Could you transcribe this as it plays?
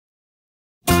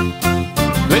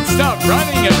Let's start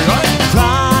running, everyone.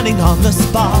 Running on the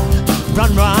spot. Run,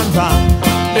 run, run.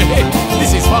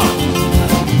 This is fun.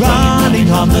 Running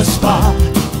on the spot.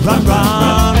 Run,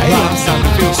 run, Hey, run. I'm starting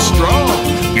to feel strong.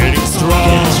 Getting strong.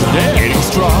 Yeah. Getting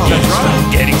strong. That's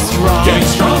right. Getting strong. Getting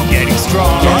strong. Getting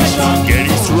strong. Getting strong.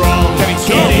 Getting strong. Getting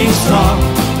strong.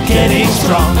 Getting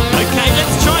strong. Getting strong. Okay,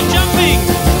 let's try jumping.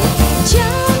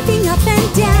 Jumping up and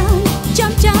down.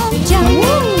 Jump, jump, jump.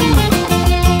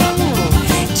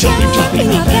 Jumping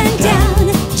up and down.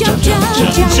 Jump, jump,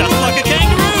 jump. Jump like a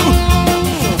kangaroo.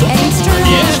 Getting strong.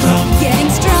 Yeah.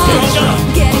 Getting strong. Stronger.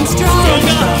 Getting strong.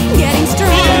 Stronger. Getting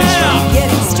strong. Yeah.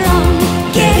 Getting strong.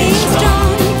 Getting strong.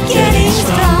 Getting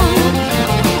strong.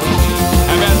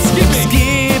 How about skipping?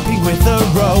 Skipping with a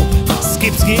rope.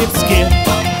 Skip, skip, skip.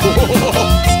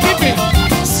 Skipping.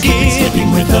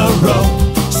 Skipping with a rope.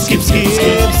 Skip, skip,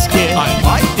 skip. I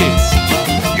like this.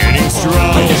 Getting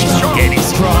strong. Getting strong. Getting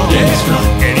strong. Yeah.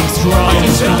 Getting strong. I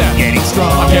just said that. Getting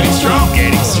strong. I'm getting strong.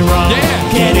 Getting strong.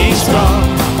 Yeah. Getting strong.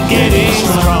 Getting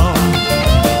strong.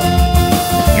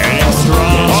 Getting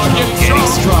strong. Oh, getting Getting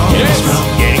strong. strong. Yes.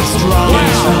 Getting strong.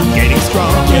 Wow. Getting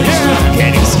strong. Yeah.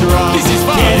 Getting strong. This is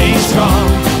fun. Getting strong.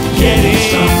 Getting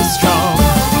strong.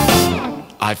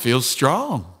 I feel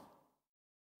strong.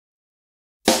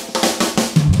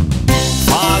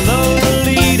 Follow the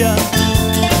leader.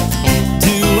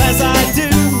 Do as I do.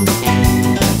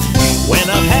 When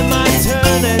I've had my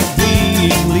turn at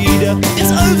being leader,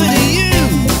 it's over to you.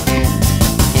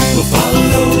 Well, follow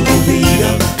the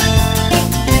leader.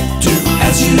 Do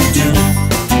as you do.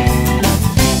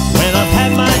 When I've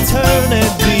had my turn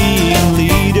at being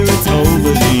leader, it's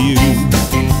over to you.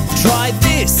 Try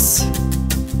this.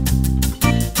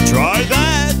 Try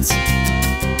that.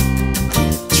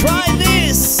 Try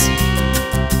this.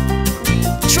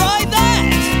 Try that.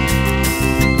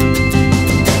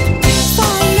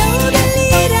 Follow the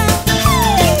leader.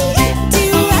 Hey, do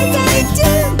as I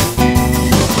do.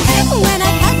 When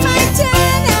I've had my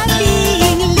turn at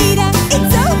being leader,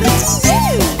 it's over to you.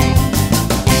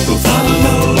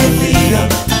 Follow the leader.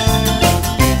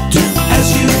 Do as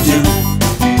you do.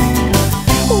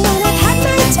 When I've had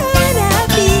my turn at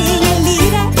being a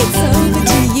leader, it's over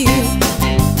to you.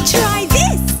 Try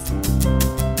this.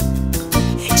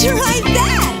 Try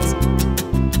that.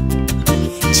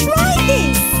 Try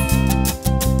this.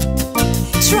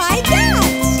 Try that.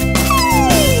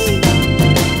 Hey!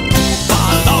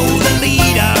 Follow the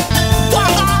leader.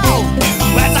 Whoa! Do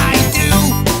as I do.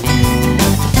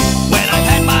 When I've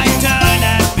had my turn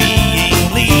at being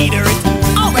leader, it's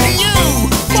over to you.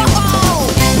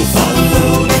 Whoa!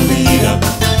 Follow the leader.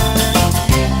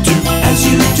 Do as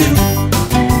you do.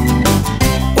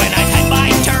 When I've had my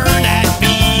turn at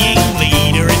being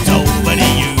leader, it's over to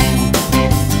you.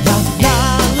 La la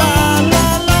la la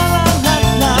la la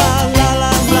la la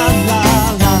la la la.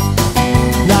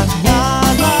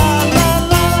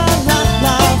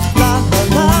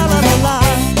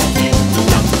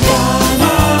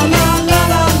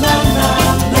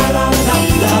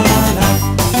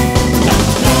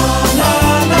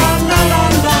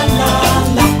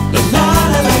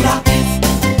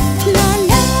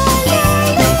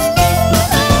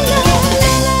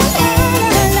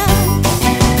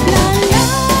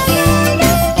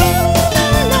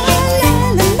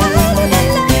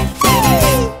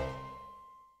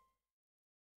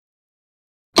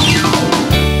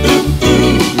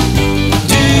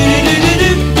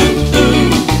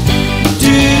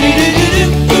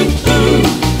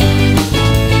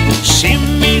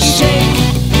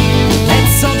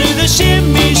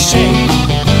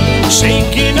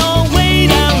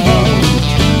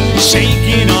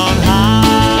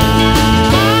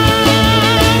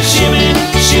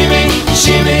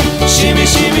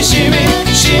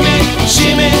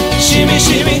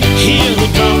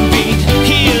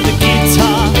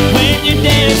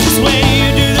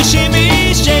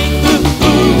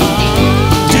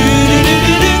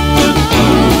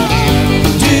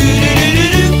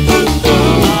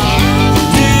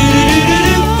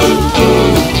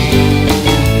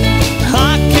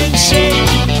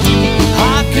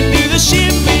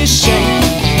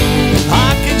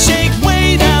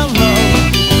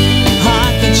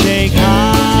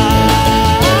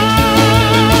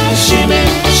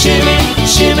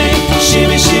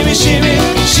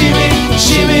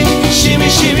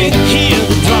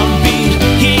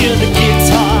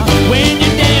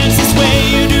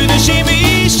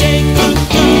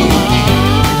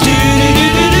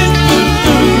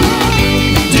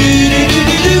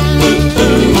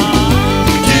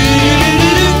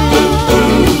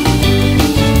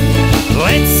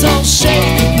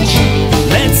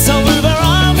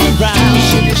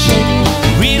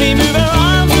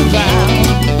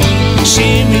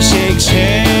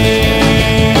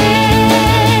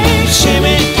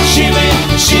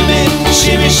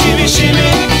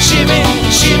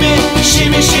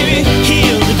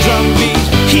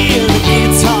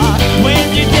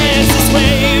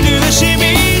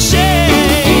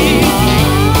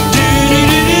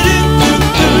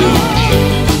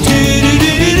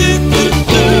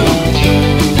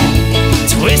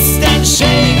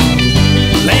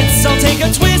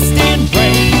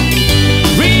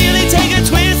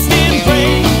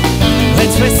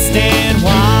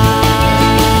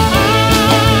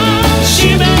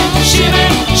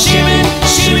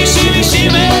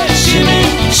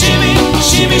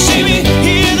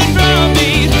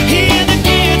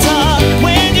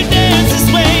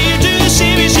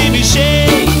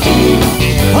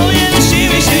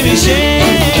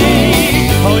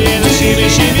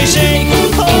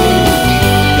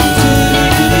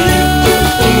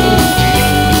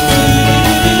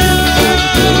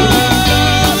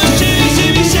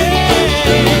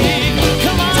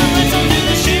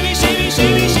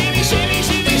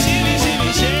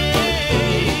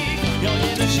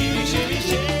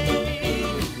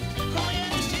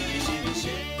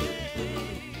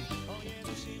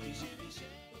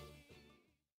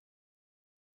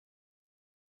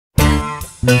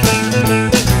 Over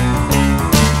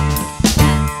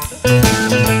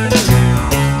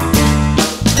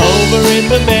in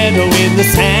the meadow, in the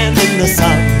sand, in the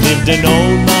sun, lived an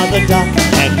old mother duck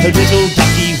and her little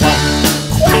ducky one.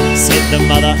 Quack, said the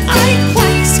mother, I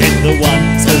quack, said the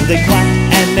one. So they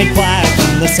quacked and they quacked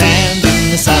in the sand, in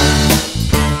the sun.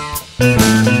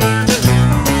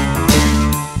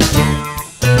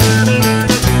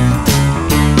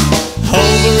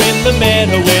 Over in the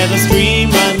meadow where the stream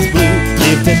runs blue,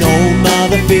 lived an old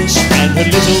mother fish and her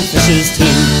little fishes too.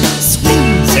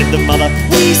 Swim, said the mother,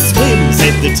 we swim,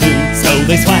 said the two. So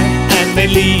they swam and they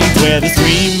leaped where the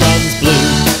stream runs blue.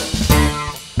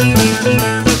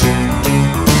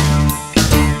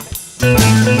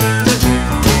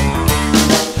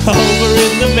 Over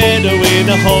in the meadow in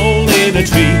a hole in a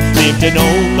tree, lived an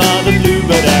old mother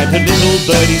bluebird and her little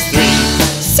birdies three.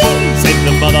 Sing, said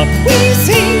the mother, we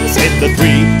sing, said the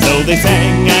three. So they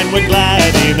sang and were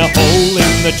glad in a hole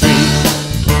in the tree.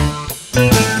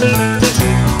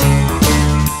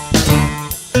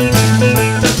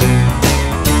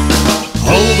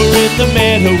 Over in the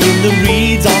meadow, in the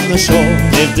reeds on the shore,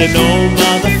 lived an old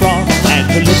mother frog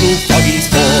and her little froggies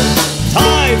four.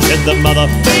 Dive, said the mother,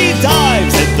 we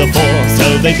dive, said the four.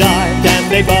 So they dived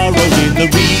and they burrowed in the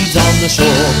reeds on the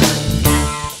shore.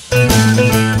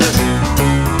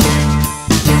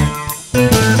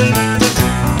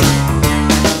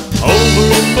 Over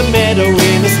in the meadow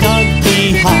in a snug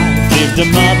beehive, lived a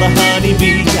mother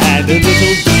honeybee and a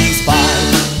little bee spy.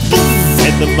 Buzz,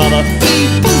 said the mother,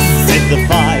 buzz, said the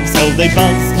five. So they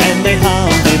buzzed and they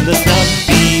hummed in the snug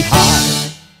beehive.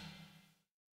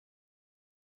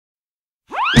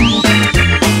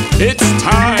 It's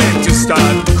time to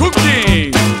start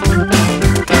cooking,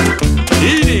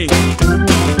 eating,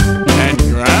 and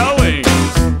growling.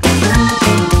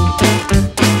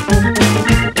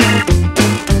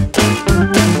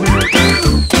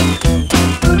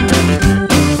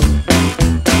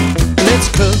 Let's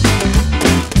cook,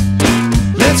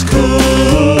 let's cook,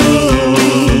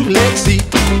 let's eat,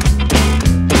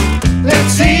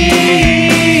 let's eat.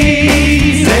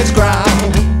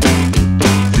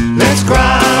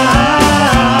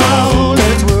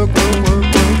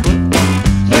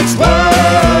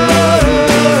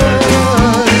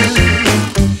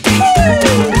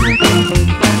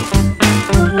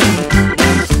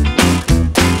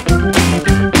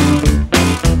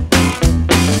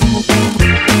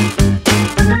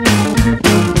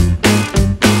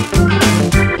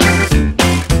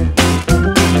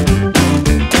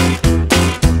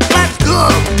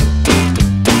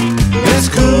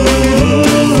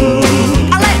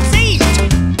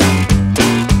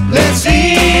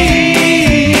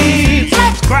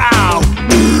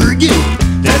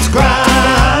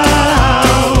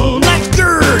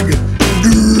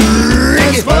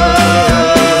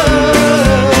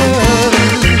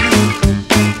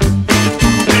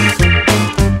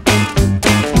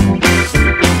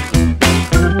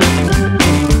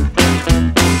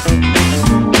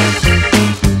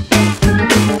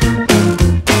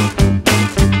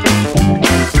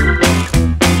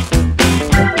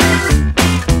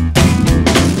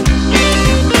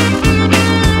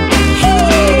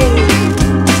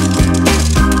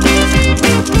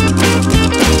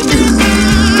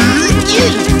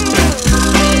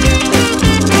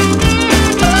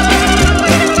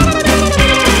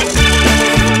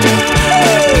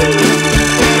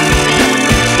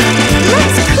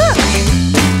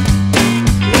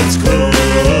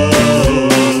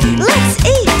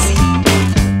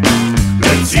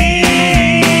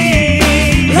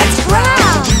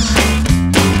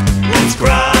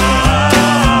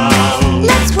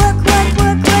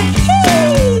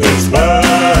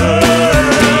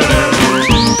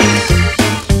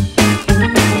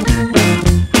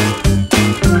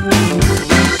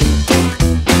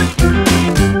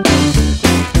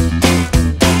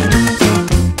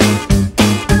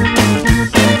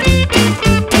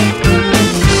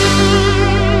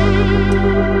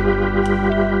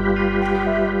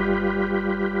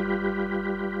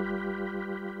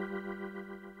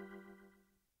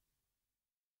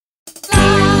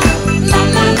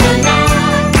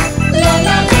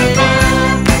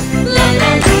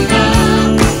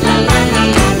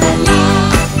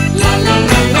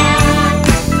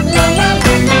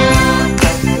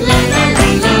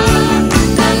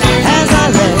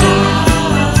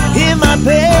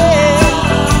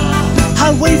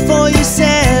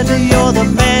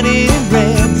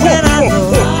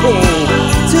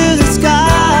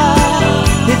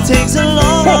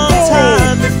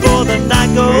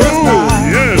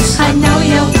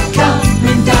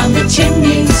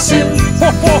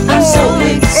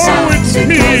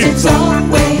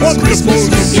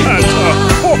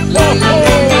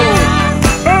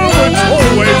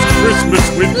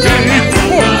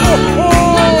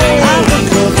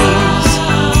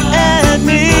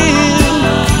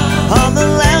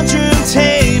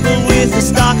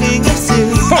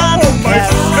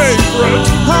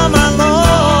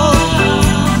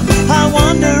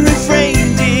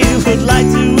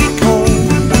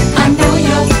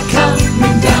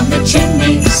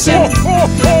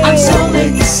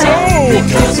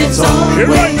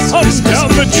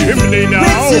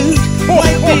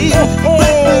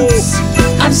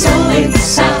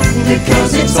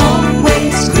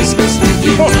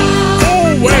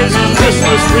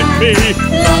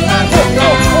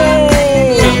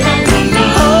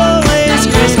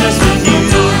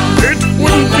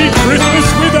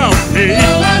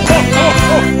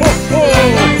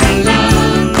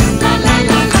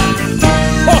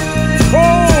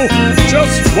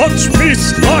 me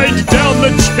slide down the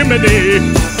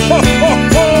chimney. Ho, ho,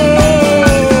 ho!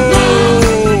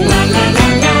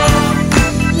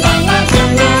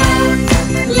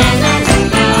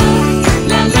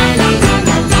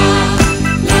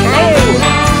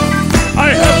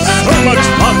 Much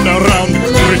fun around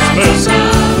Christmas.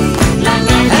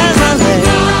 As I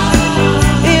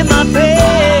lay in my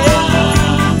bed,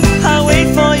 I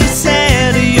wait for you,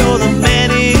 Santa. You're the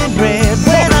man in red.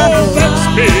 When I look That's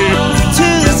me. to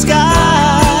the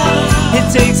sky, it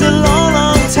takes a long,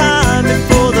 long time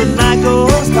before the night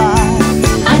goes by.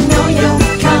 I know you're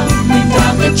coming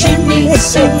down the chimney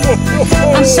soon.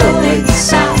 I'm so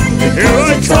excited Here I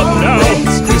because it's come now.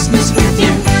 always Christmas with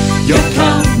you. You're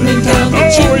coming down the Oh,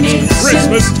 chimney it's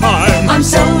Christmas soon. time. I'm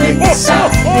so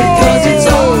excited because it's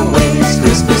always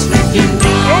Christmas with you.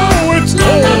 Oh, it's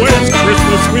always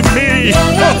Christmas with me. Ho,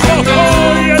 ho, ho,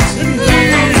 yes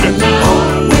indeed.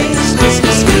 Always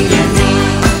Christmas with you.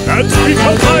 That's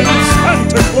because I'm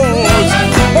Santa Claus.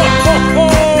 Ho, ho, ho.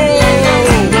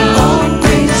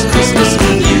 Always Christmas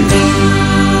with you.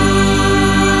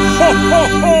 Ho, ho,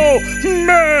 ho.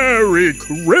 Merry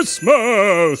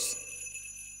Christmas.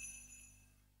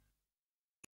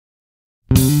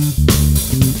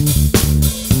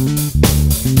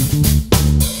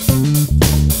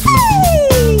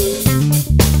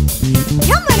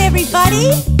 Come on,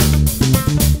 everybody!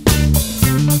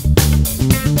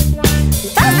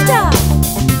 Faster!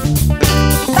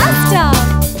 Faster!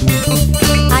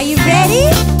 Are you ready?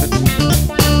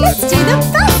 Let's do the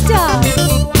faster!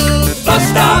 Bus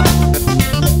stop,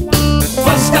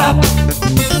 bus stop.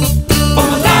 From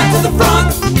the line to the front,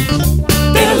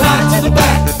 then a line to the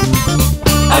back.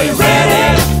 Are you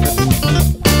ready?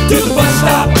 To the bus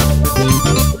stop.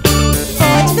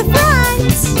 Forward to the front,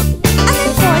 and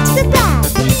then forward to the back.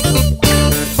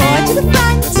 Forward to the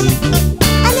front,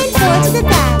 and then forward to the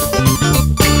back.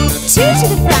 Two to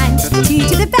the front, two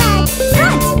to the back.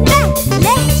 Front, back,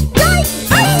 left, right,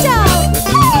 faster!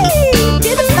 Hey! Do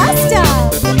the faster!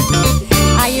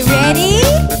 Are you ready?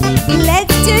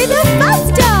 Let's do the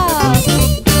faster!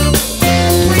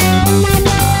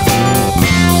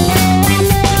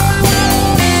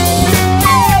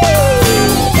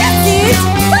 This is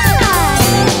fun!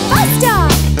 Faster!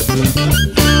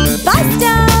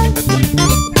 Faster!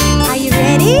 Are you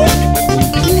ready?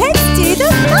 Let's do the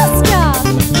faster!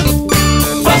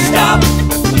 Bus stop,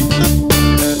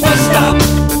 bus stop.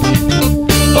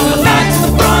 From the line to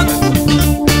the front,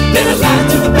 then a line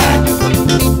to the back.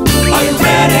 Are you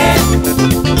ready?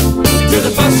 To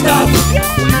the bus stop.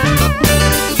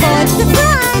 Forward to the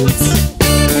front,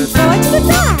 and forward to the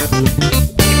back.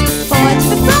 Forward to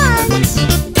the front,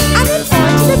 and then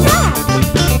forward to the back.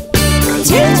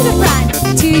 Two to the front,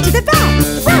 two to the back.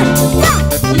 Front, back,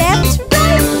 left,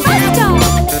 right, faster!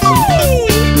 Hey!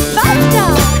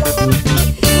 Faster!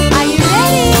 Are you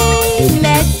ready?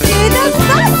 Let's do the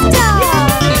faster!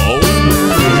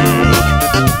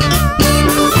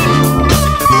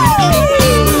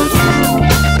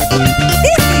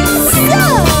 This is so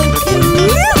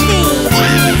groovy!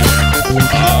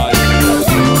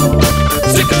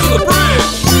 Stick it to the bridge.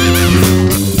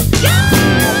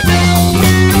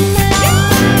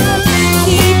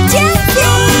 Keep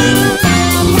dancing!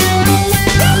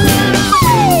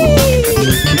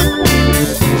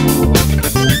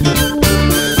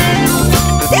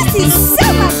 This is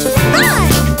so much fun!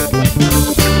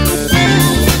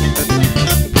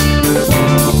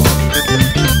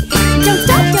 Don't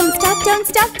stop, don't stop, don't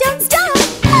stop, don't stop!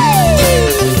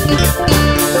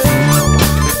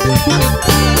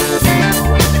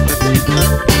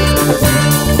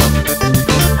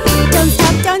 Don't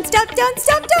stop, don't stop, don't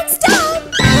stop, don't stop!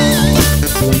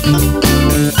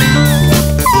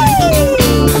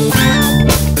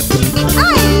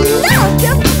 I love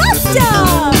the faster!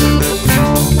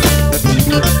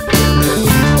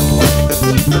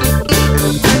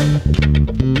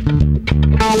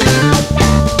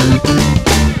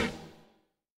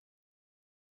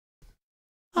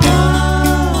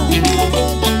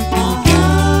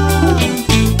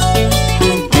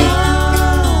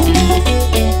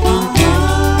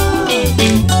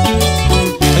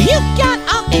 You got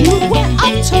a new way.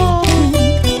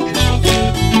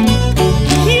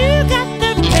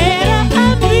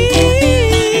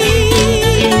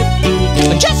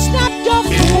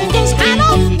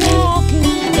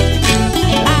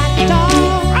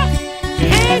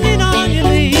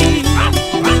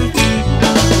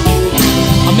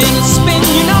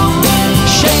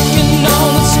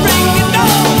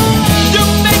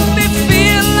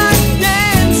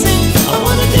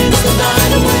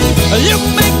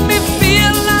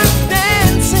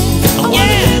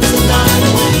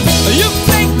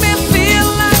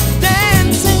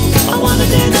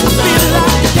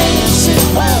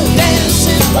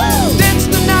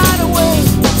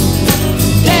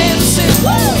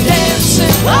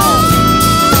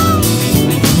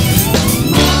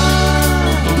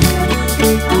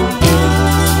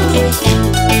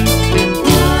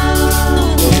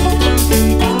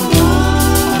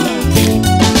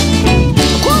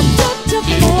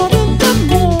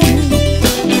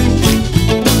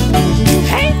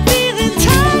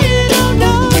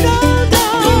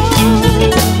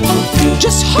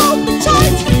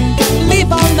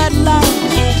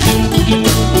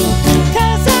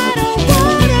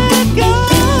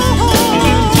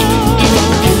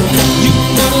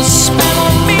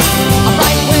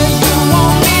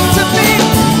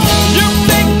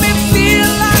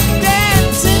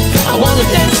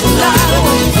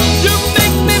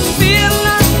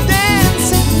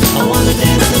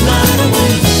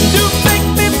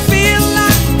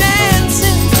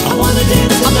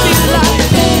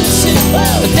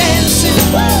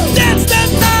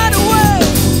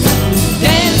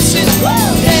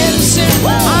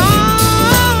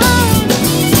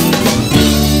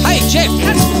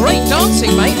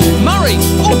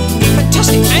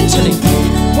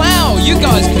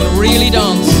 really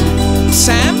dance.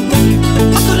 Sam,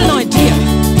 I've got an idea.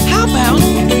 How about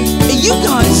you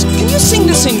guys, can you sing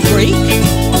this in Greek?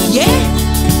 Yeah?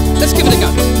 Let's give it a go.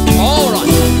 All right.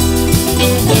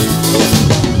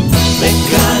 Με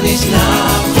κάνεις να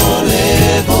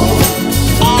χορεύω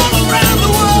All around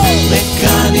the world. Με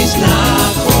κάνεις να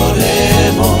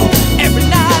χορεύω Every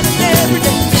night and every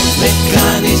day. Με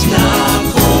κάνεις να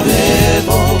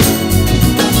χορεύω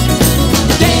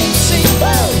Dancing,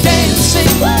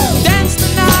 dancing, dance the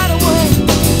night away.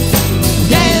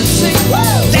 Dancing,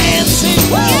 dancing,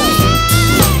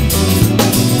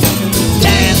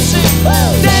 dancing,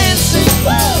 dancing,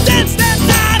 dance that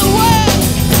night away.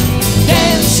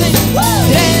 Dancing,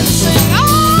 dancing, oh.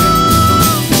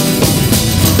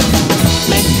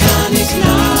 Με κάνεις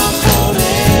να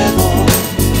χορεύω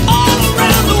All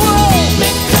around the world. Με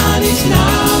κάνεις να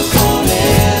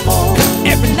χορεύω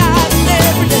Every night and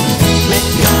every day. Με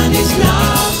κάνεις να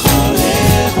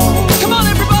χορεύω Come on,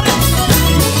 everybody.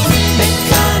 Με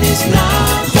κάνεις να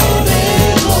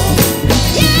χορεύω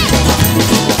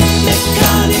Με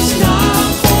κάνεις να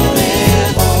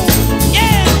χορεύω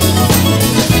Yeah.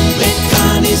 Με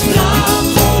κάνεις να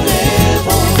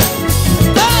χορεύω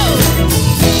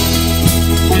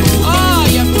Oh,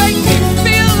 you make me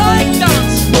feel like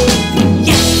dancing.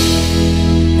 Yeah,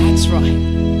 that's right.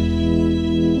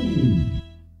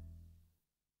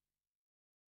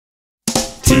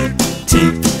 Tea,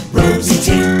 tea, rosy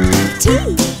tea.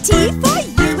 Tea, tea for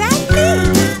you and me.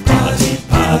 Party,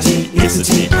 party, it's a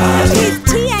tea party. With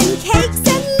tea and cakes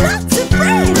and lots of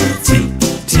bread. Tea,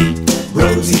 tea,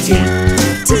 rosy tea.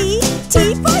 Tea,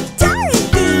 tea for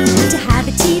Dorothy. To have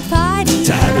a tea party.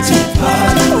 To have a tea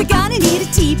party. We're gonna need a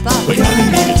teapot. We're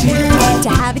gonna need a tea party. To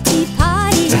have a tea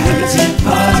party. To have a tea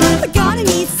party. We're gonna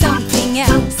need something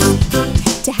else.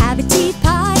 To have a tea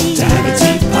party. To have a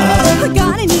tea party. We're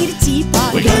gonna need a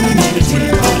teapot. We're gonna need a tea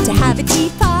party. To have a tea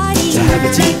party. To have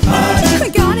a tea party.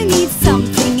 We're gonna need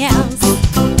something else.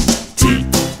 Tea,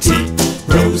 tea,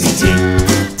 rosy tea.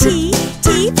 Tea,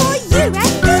 tea for you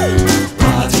and me.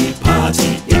 Party, party,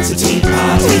 it's a tea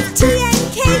party. With tea and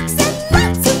cakes and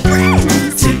lots of bread.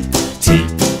 Tea, tea,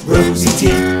 rosy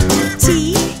tea.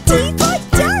 Tea, tea for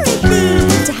Dorothy.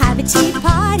 To have a tea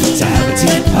party. To have a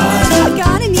tea party. We're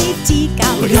gonna need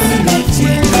teacups. We're gonna need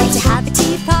tea To cups. have a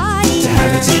tea party. To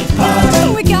have a tea party.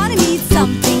 We're gonna need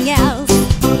something else.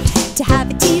 To have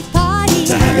a tea party.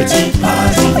 To have a tea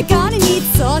party. We're gonna need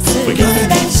sauces. We're gonna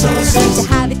need sauces. To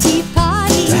have a tea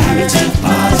party. To have a tea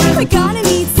party. We're gonna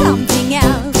need something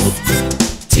else.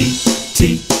 Tea,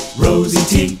 tea, rosy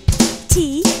tea.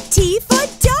 Tea, tea for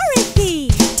Dorothy.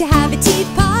 To have a tea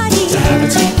party. To have a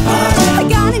tea party. We're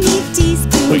gonna need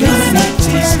teaspoons. We're gonna need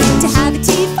teaspoons. To have a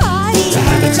tea party. To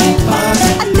have a tea party.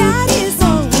 And that is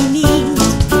all we need.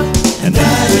 And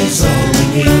that is all we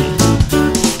need.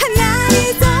 And that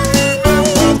is all we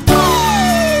need.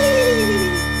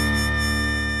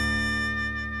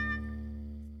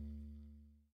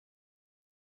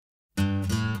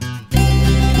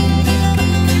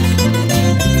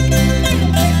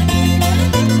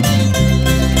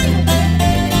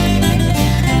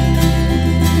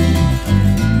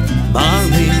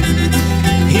 Marley,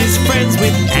 he's friends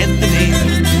with Anthony,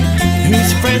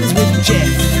 who's friends with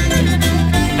Jeff,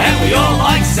 And we all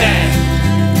like Sam.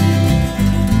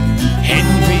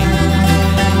 Henry,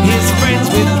 he's friends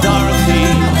with Dorothy,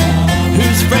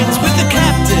 who's friends with the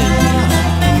captain,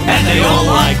 And they all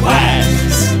like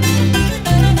Wags.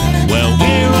 well,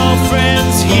 we're all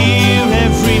friends here,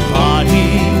 everybody.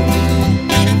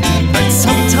 But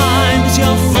sometimes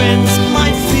your friends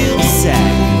might feel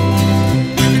sad.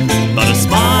 But a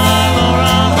smile or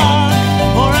a hug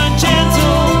or a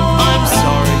gentle I'm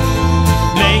sorry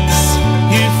makes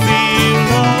you feel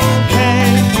okay.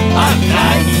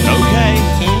 Okay. Okay.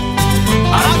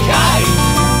 Okay.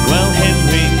 Well,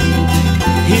 Henry,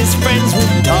 he's friends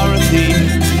with Dorothy,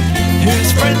 who's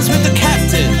friends with the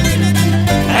captain,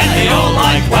 And they all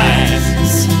like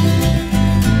Wags.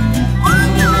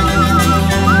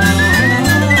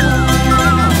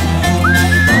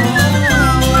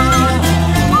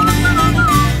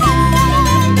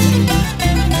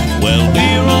 well,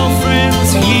 we're all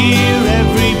friends here,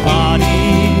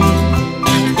 everybody.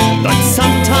 But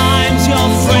sometimes your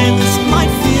friends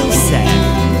might feel sad.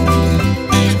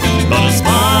 But a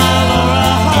smile or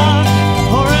a hug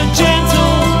or a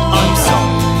gentle I'm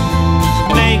sorry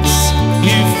makes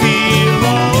you feel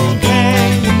okay.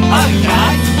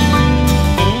 Okay.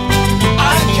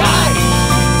 Okay.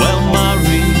 Well,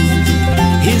 Murray,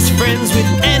 he's friends with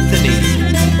Anthony,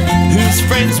 who's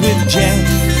friends with Jeff.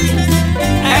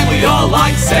 And we all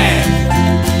like Sam.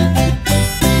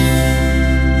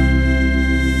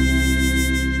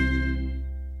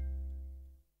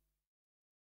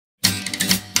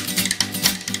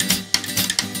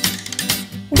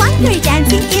 fairy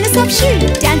dancing in a soft shoe,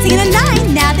 dancing in a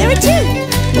line, now there are two.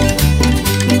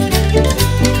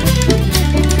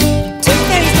 Two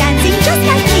fairies dancing just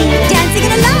like me, dancing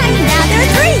in a line, now there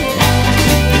are three.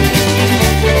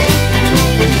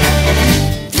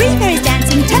 Three fairies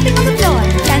dancing, tapping on the floor,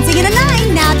 dancing in a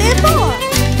line, now there are four.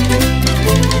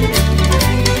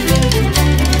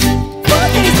 Four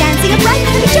fairies dancing a bright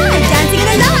happy jive, dancing in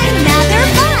a line, now there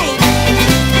are five.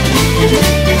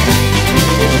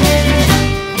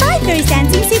 Five fairies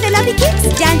dancing, see the lovely kids,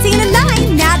 dancing in a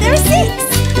line, now there are six.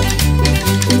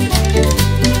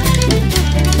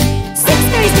 Six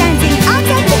fairies dancing, arms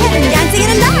out to heaven, dancing in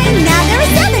a line, now there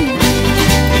are seven.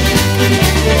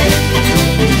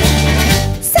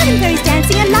 Seven fairies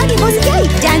dancing a lively horsey gait,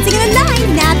 dancing in a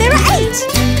line, now there are eight.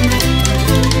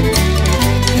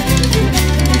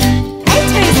 Eight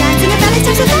fairies dancing a ballet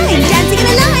steps of line, dancing in a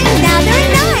line, now there are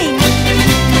nine.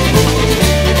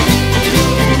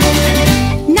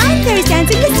 Nine fairies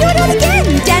dancing, let's do it all again,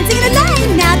 dancing in a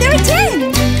line, now there are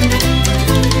 10.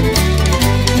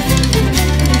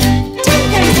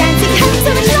 10 fairies dancing, having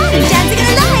so much fun, dancing in a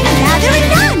line, now there are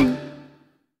none.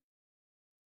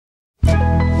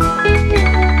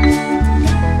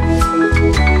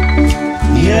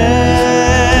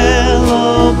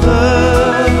 Yellow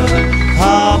bird,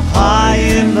 hop high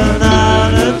in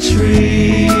banana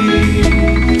tree.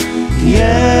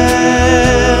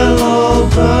 Yellow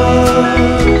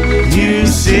bird, you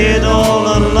sit all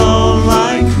alone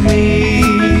like me.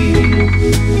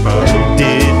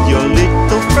 Did your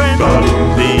little friend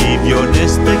leave your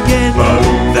nest again?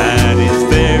 That is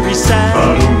very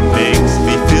sad, makes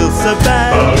me feel so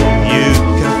bad. You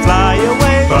can fly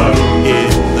away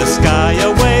in the sky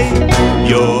away,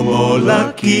 you're more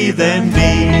lucky than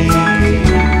me.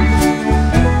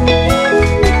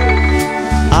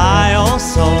 I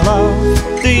also love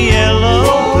the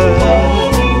yellow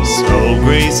bird, so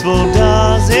graceful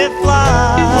does it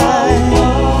fly.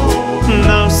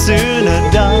 No sooner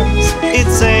does it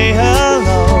say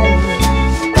hello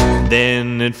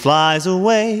than it flies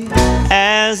away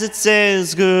as it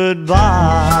says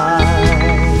goodbye.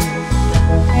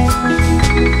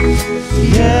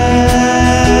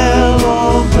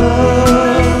 Yellow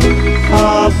bird,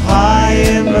 up high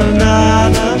in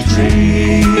banana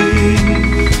tree.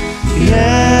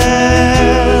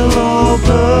 Yellow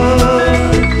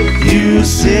bird, you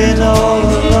sit all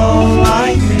alone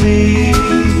like me.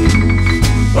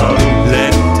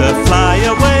 Let her fly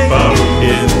away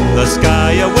in the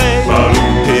sky away.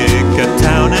 Pick a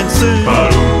town and soon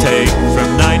take from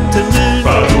night to noon.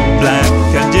 Black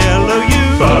and yellow you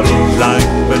like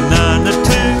banana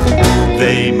too.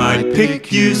 They might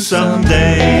pick you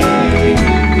someday.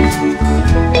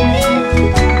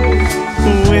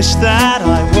 Wish that I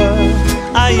were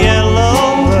a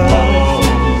yellow bird,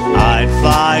 I'd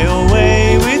fly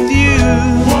away with you.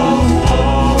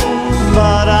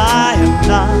 But I am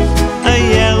not a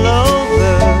yellow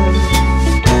bird,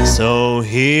 so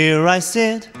here I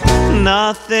sit,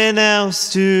 nothing else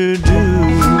to do.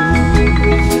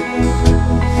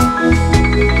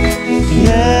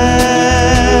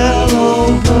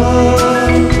 Yellow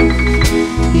bird,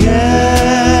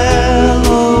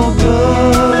 yellow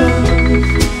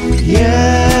bird,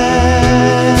 yellow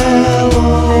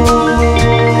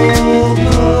bird.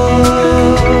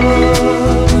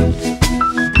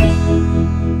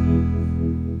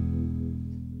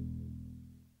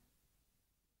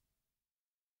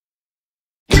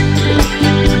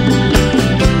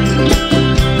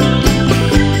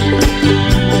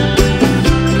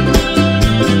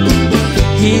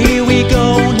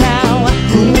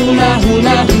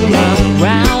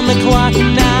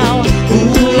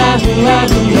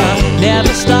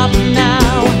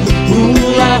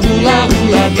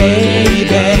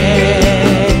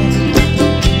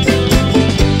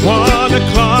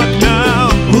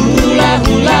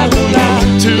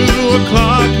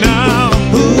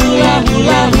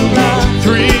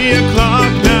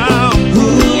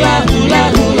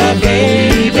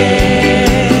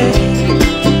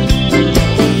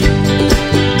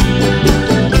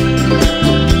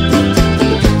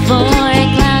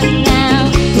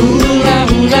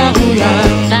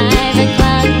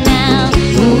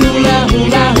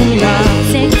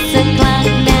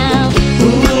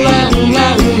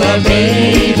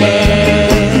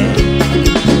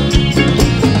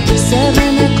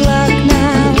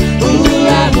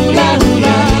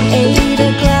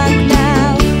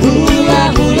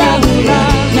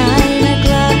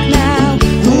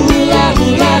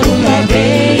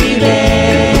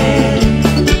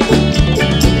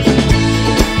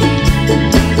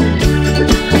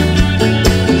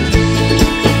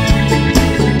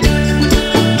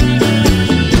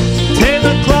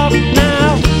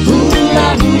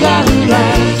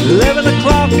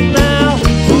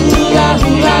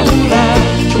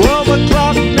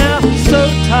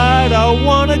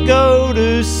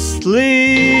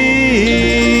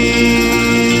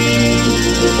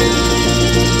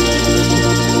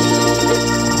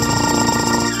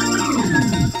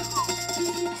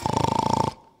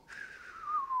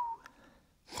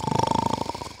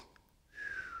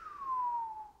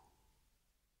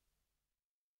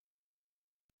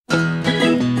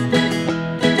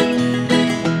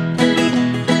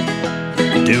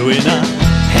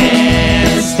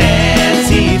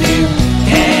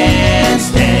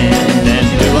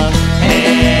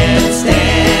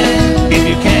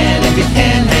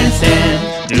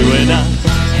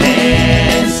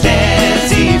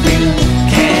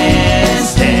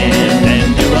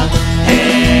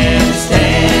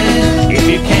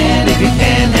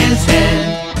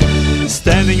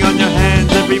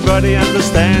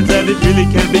 understands that it really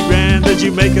can be grand as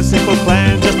you make a simple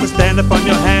plan just to stand up on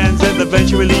your hands, and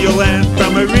eventually you'll land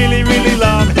from a really, really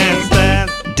long handstand.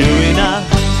 Doing a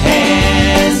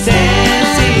handstand,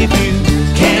 see if you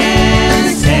can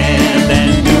stand,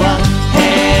 and do a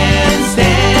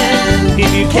handstand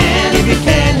if you can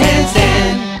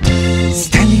handstand.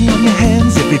 Standing on your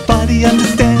hands, everybody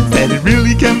understands that it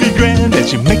really can be grand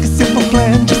as you make a simple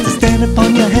plan just to stand up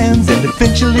on your hands, and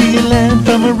eventually you land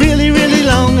from a really, really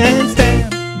long handstand.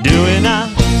 Doing a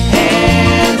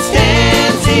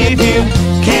handstand, see if you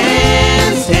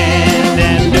can stand,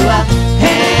 and do a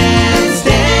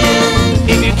handstand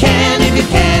if you can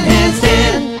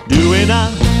handstand. Doing a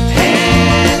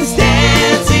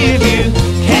handstand, see if you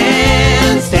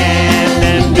can stand,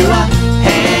 and do a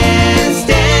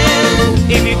handstand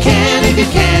if you can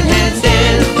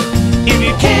handstand. If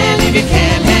you can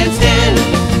handstand.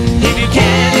 If you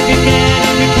can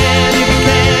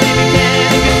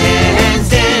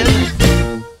handstand.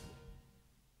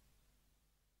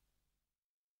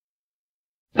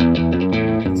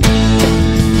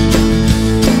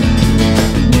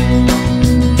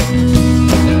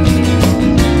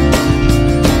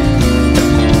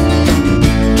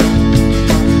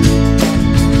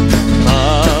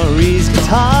 Murray's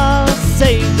guitar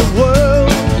saved the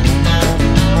world.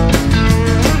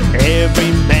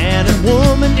 Every man and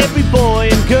woman, every boy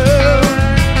and girl.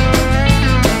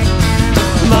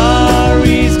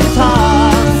 Murray's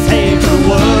guitar saved the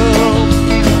world.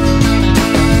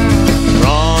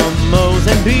 From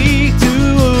Mozambique to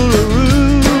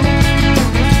Uluru,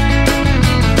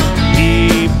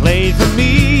 he played for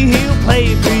me, he'll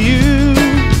play for you.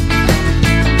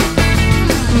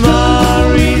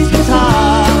 Murray's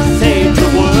guitar saved the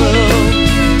world.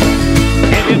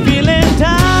 If you're feeling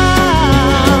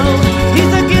down,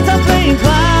 he's a guitar playing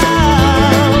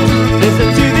clown. Listen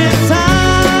to this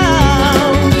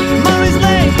sound, Murray's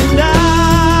laying it down.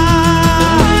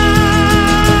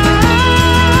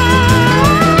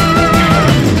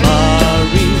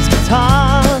 Murray's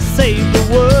guitar saved the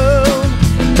world.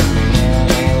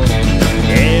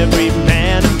 Every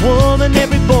man and woman,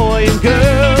 every boy and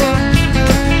girl.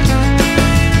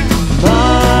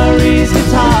 Murray's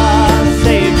guitar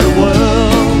saved the world.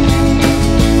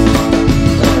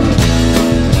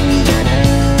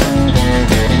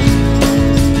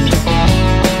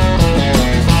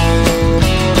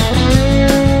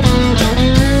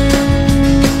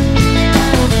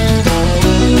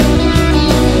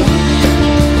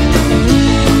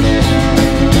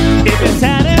 If you're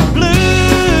sad and blue,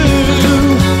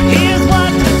 here's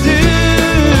what to do.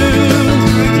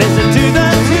 Listen to the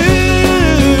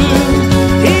tune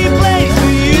he plays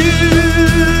for you.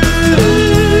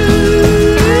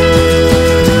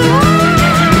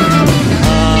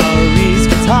 Murray's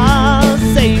guitar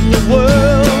saved the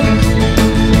world.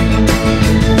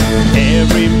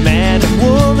 Every man and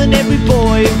woman, every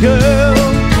boy and girl.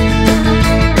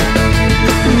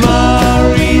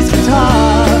 Murray's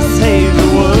guitar saved the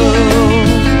world.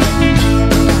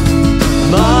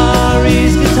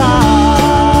 Murray's guitar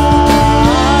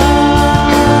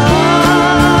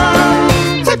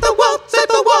save the world,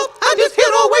 and his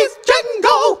hero is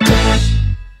Django.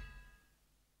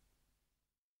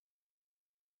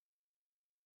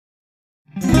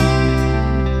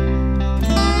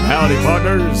 Howdy,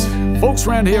 partners. Folks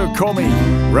around here call me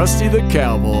Rusty the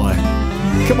Cowboy.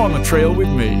 Come on the trail with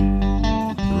me.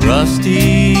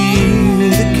 Rusty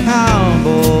the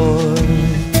cowboy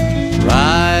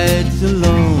rides the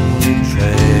lonely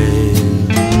trail.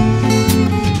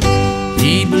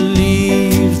 He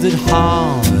believes that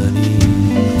harmony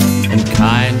and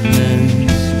kindness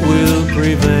will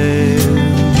prevail.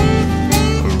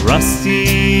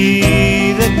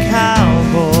 Rusty the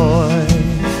cowboy,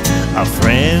 a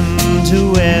friend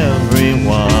to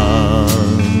everyone,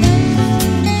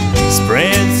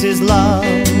 spreads his love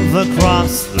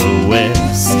across the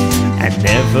west and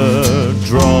never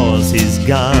draws his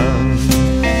gun.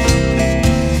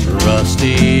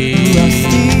 Rusty,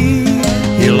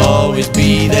 he'll always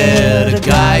be there to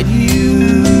guide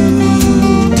you.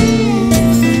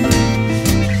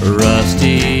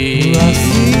 Rusty,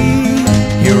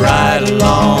 he'll ride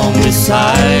along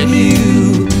beside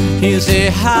you. He'll say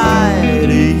hi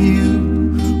to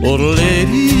you, or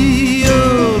lady,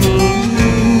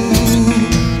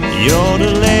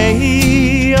 yodelay,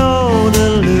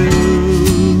 yodeloo.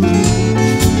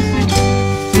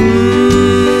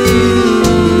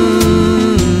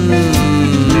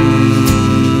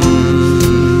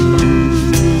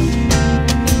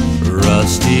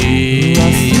 Rusty,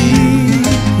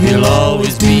 he'll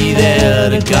always be there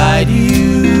to guide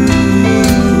you.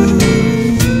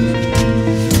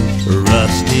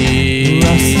 Rusty,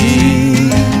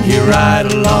 right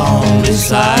along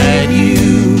beside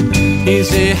you. He'll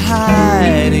say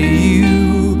hi to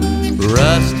you,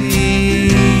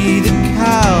 Rusty the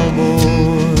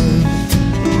Cowboy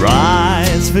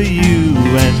rides for you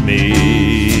and me.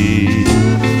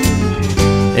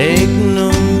 Ain't no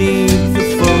need for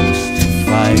folks to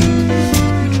fight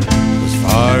as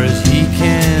far as he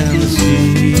can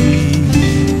see.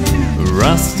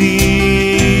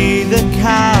 Rusty the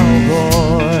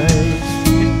Cowboy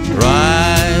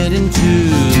ride into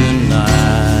the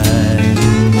night.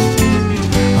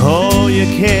 All your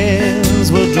cares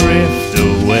will drift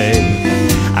away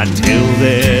until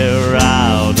they're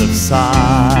out of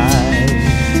sight.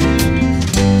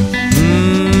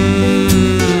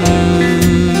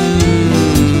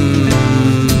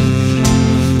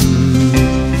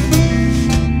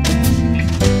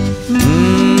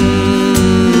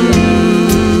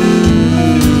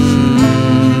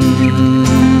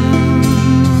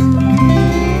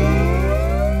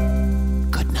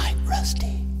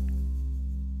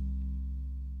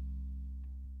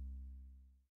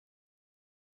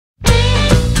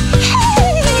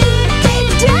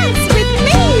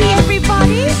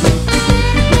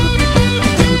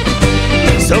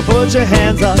 Put your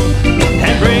hands up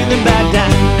and bring them back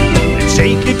down, and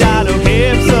shake your dino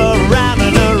hips around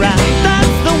and around.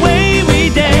 That's the way we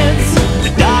dance,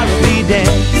 the Dorothy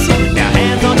dance. Now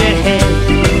hands on your head,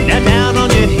 now down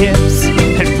on your hips,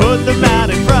 and put them out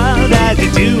in front as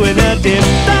you're doing a dip.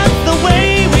 That's the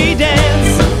way we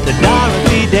dance, the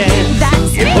Dorothy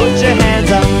dance. You put your hands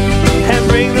up and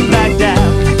bring them back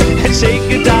down, and shake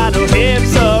your dino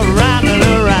hips around and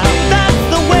around. That's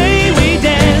the way we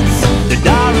dance, the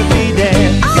Dorothy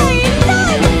dance. I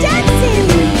love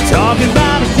dancing. Talking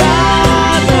about a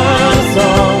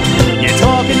dinosaur. You're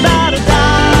talking about a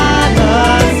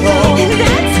dinosaur.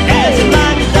 That's Dancing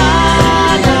like a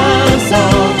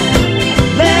dinosaur.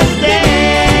 Let's dance.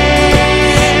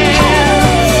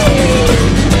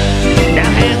 Now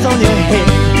hands on your head,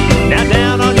 now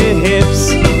down on your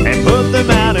hips, and put them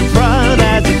out in front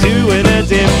as you're doing a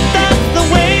dip. That's the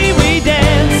way we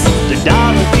dance, the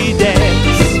Dorothy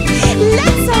dance.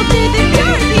 Let's all do the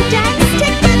Dorothy dance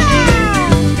together.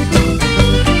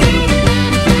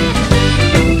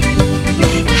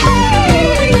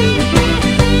 Hey!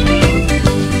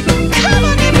 Come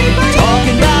on, everybody.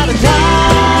 Talking about a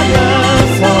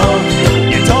dinosaur.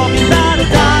 You're talking about a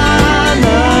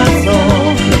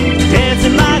dinosaur.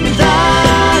 Dancing like a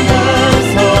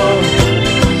dinosaur.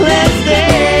 Let's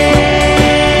dance.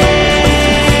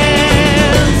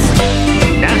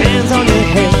 Now hands on your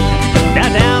head, now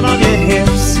down on your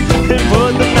hips, and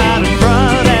put them out in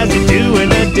front as you're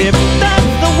doing a dip.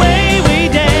 That's the way we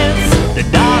dance, the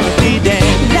Dorothy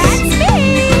dance. That's me.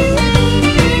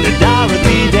 The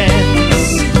Dorothy dance.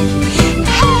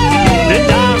 Hey! The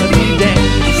Dorothy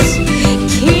dance.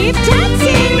 Keep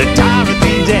dancing. The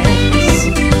Dorothy dance.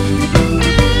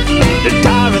 The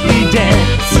Dorothy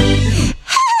dance.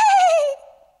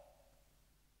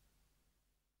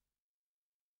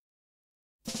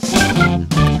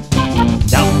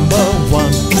 Number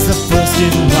one is the first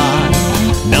in line.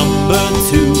 Number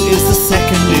two is the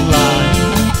second in line.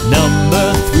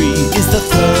 Number three is the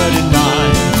third in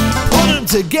line. Put them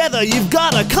together, you've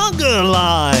got a conga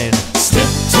line. Step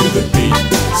to the beat,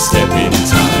 step in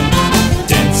time.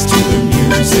 Dance to the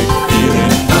music,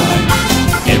 feeling fine.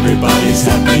 Everybody's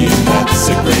happy and that's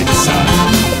a great sign.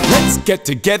 Let's get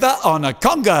together on a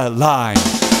conga line.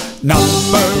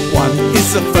 Number one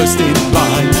is the first in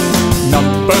line.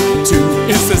 Number two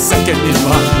is the second in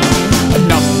line.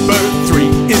 Number three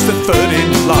is the third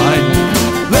in line.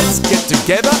 Let's get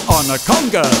together on a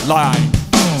conga line.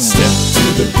 Step to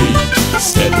the beat,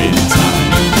 step in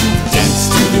time. Dance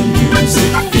to the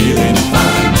music, feeling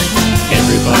fine.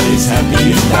 Everybody's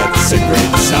happy and that's a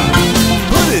great sign.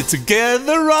 Put it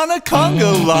together on a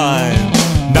conga line.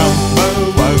 Number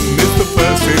one is the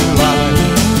first in line.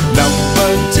 Number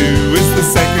two is the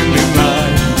second in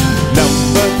line.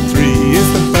 Number three is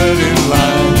the third in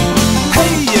line.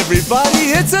 Hey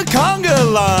everybody, it's a conga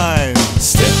line.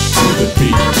 Step to the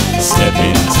beat, step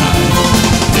in time.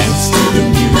 Dance to the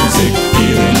music,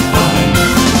 feeling fine.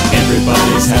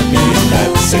 Everybody's happy and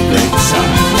that's a great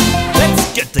sign. Let's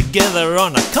get together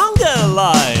on a conga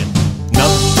line.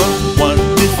 Number one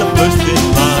is the first in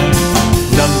line.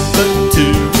 Number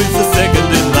two is the second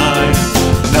in line.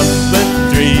 Number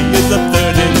three is the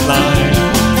third in line.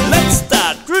 Let's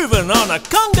start grooving on a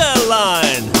conga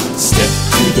line. Step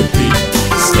to the beat,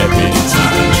 step in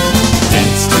time.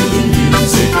 Dance to the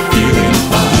music, feeling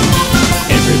fine.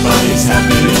 Everybody's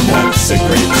happy and that's a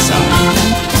great sign.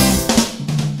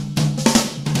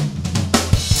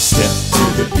 Step to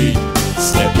the beat,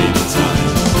 step in time.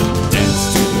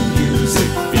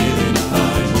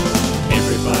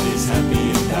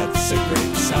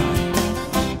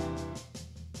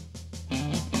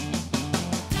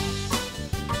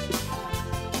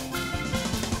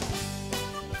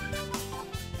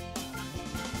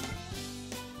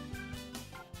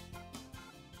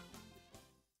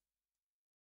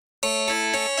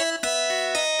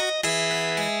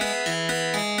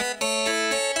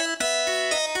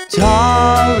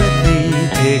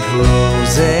 pick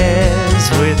roses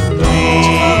with me.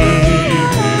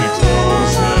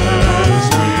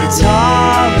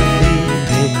 Dorothy,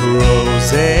 pick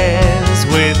roses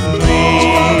with me.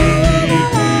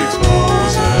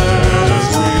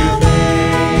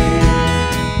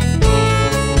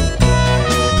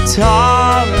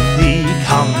 Dorothy,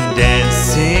 come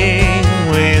dancing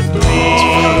with me.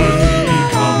 Dorothy,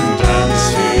 come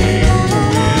dancing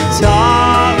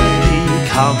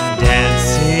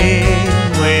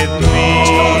with me.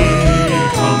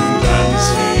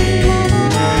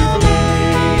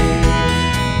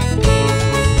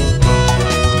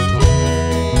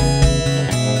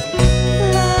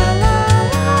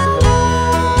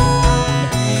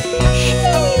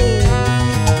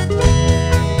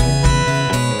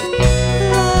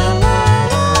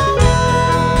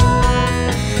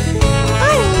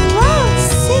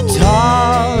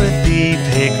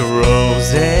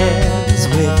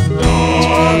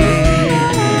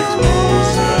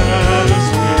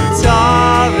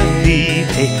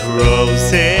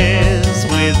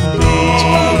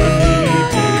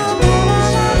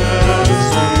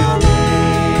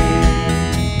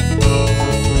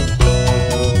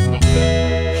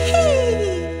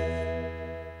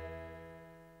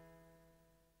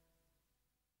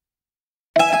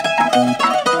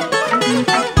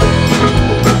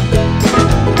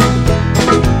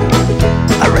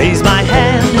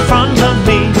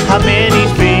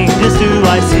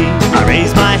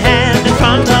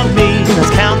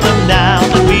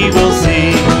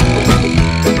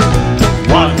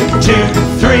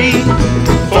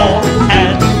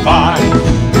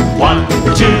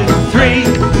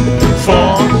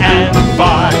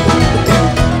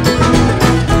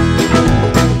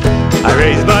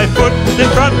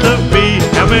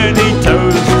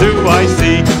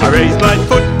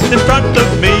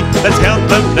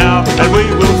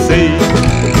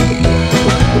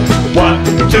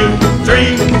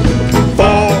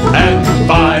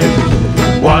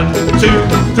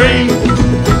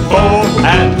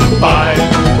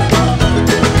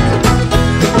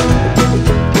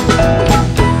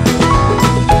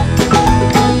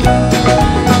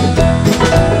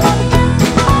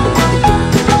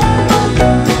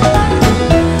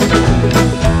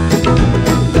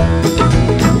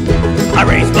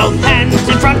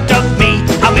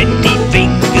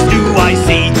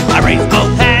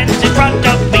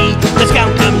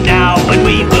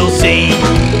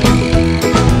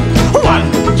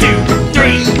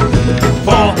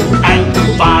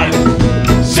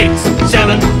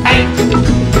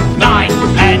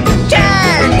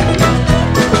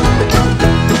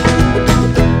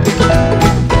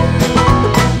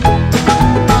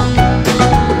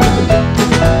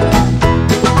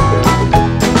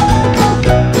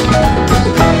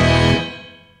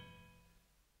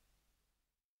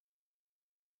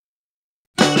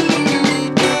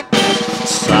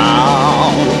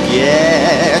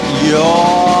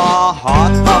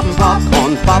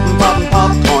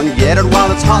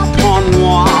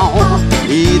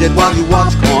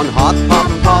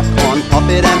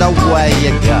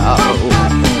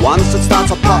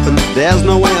 There's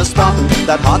no way of stopping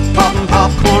that hot poppin'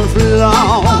 popcorn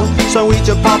flow. So eat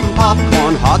your poppin'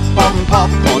 popcorn, hot poppin'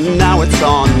 popcorn. Now it's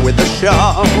on with the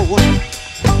show.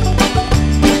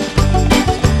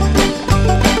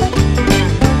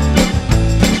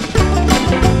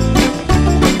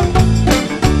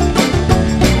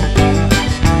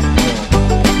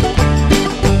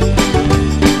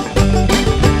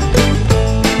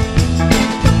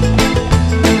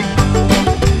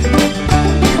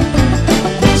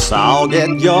 So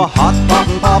get your hot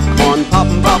poppin' popcorn,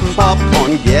 poppin' poppin'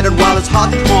 popcorn. Get it while it's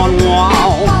hot corn,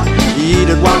 wow. Eat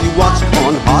it while you watch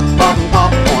corn, hot poppin'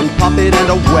 popcorn. Pop it and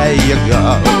away you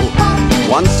go.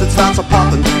 Once it starts a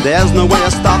poppin', there's no way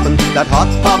of stopping that hot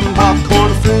poppin'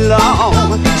 popcorn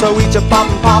flow. So eat your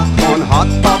poppin' popcorn, hot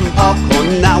poppin'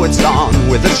 popcorn. Now it's on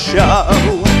with the show.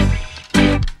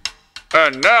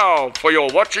 And now for your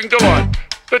watching delight.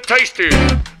 The tasty,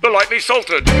 the lightly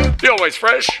salted, the always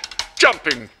fresh,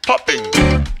 jumping, popping,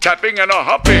 tapping and a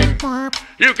hopping.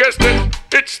 You guessed it,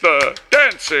 it's the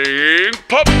dancing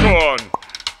popcorn.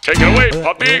 Take it away,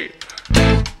 Poppy.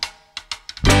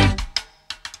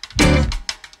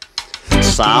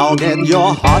 So get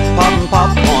your hot poppin'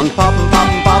 popcorn, poppin'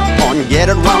 poppin' popcorn. Get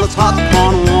it while it's hot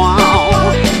corn,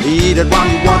 wow. Eat it while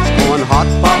you watch corn, hot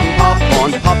poppin'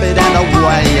 popcorn. Pop it and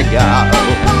away you go.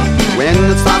 When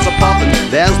it starts a poppin',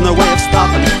 there's no way of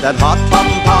stopping that hot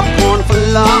poppin' popcorn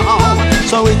flow.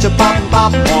 So eat your poppin'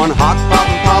 popcorn, hot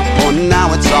poppin' popcorn.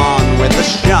 Now it's on with the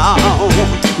show.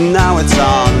 Now it's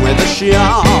on with the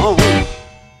show.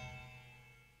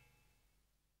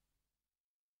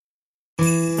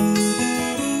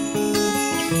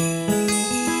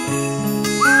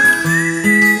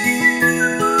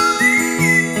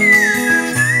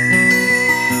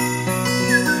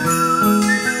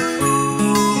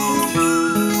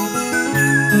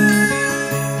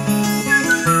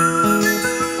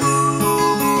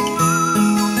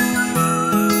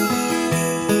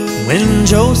 When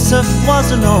Joseph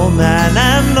was an old man,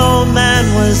 and old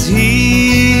man was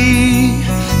he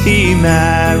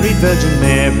married Virgin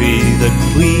Mary, the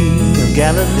Queen of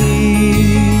Galilee.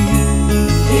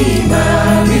 He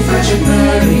married Virgin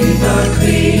Mary, the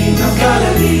Queen of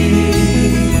Galilee.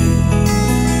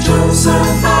 Joseph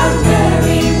and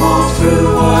Mary walked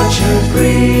through Orchard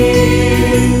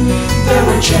Green. There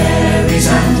were cherries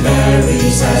and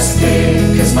berries as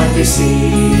thick as might be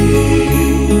seen.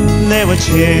 There were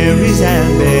cherries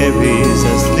and berries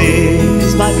as thick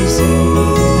as might be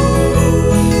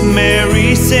seen.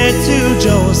 Mary said to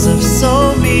Joseph,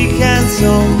 so meek and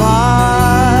so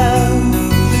mild,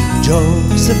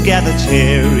 Joseph gathered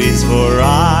cherries, for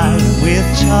I am with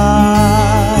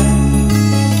child.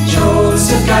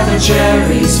 Joseph gathered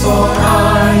cherries, for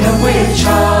I am with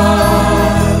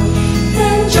child.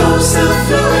 Then Joseph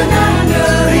flew in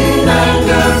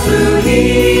anger flew he.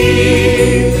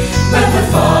 Let the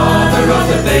father of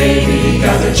the baby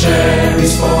gather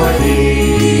cherries for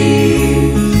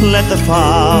thee. Let the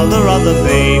father of the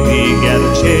baby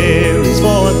gather cherries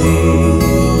for thee.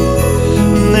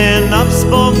 Then up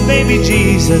spoke baby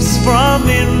Jesus from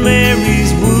in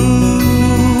Mary's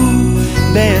womb.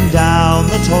 Bend down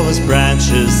the tallest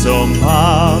branches so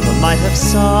mother might have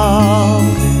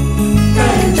sung.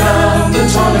 Bend down the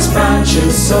tallest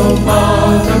branches so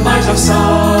mother might have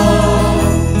sung.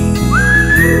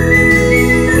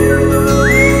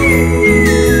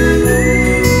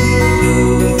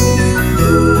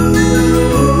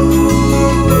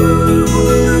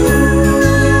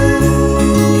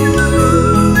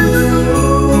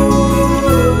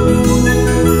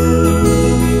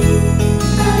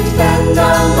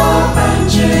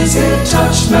 It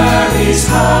touched Mary's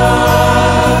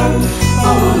hand.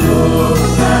 Oh, look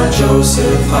now,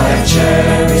 Joseph, I have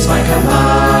cherries by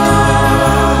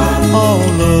command. Oh,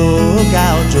 look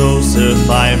out, Joseph,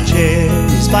 I have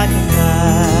cherries by command.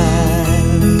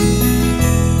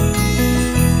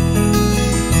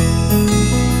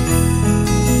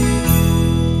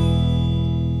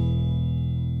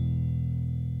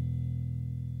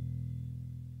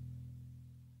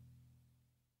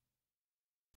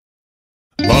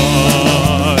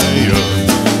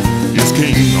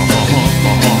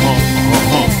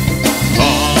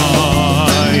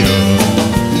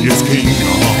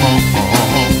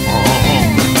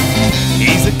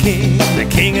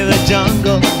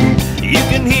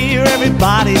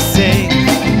 Everybody sing.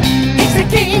 He's the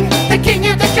king of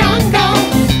the jungle.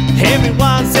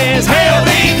 Everyone says, hail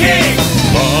the king!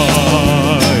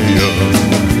 Lion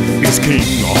is king.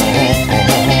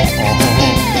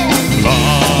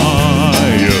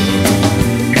 Lion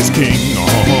is king.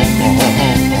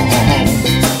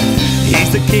 He's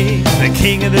the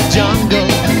king of the jungle,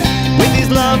 with his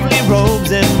lovely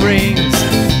robes and rings.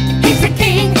 He's the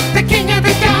king of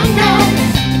the jungle.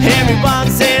 Everyone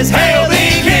says, hail the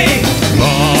king!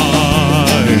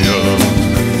 Lion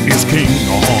is king.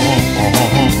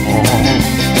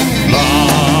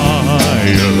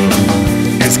 Lion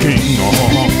is king.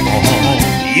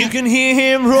 You can hear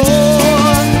him roar.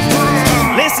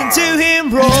 Listen to him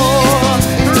roar.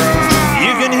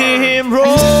 You can hear him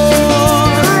roar.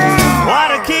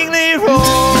 What a kingly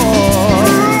roar.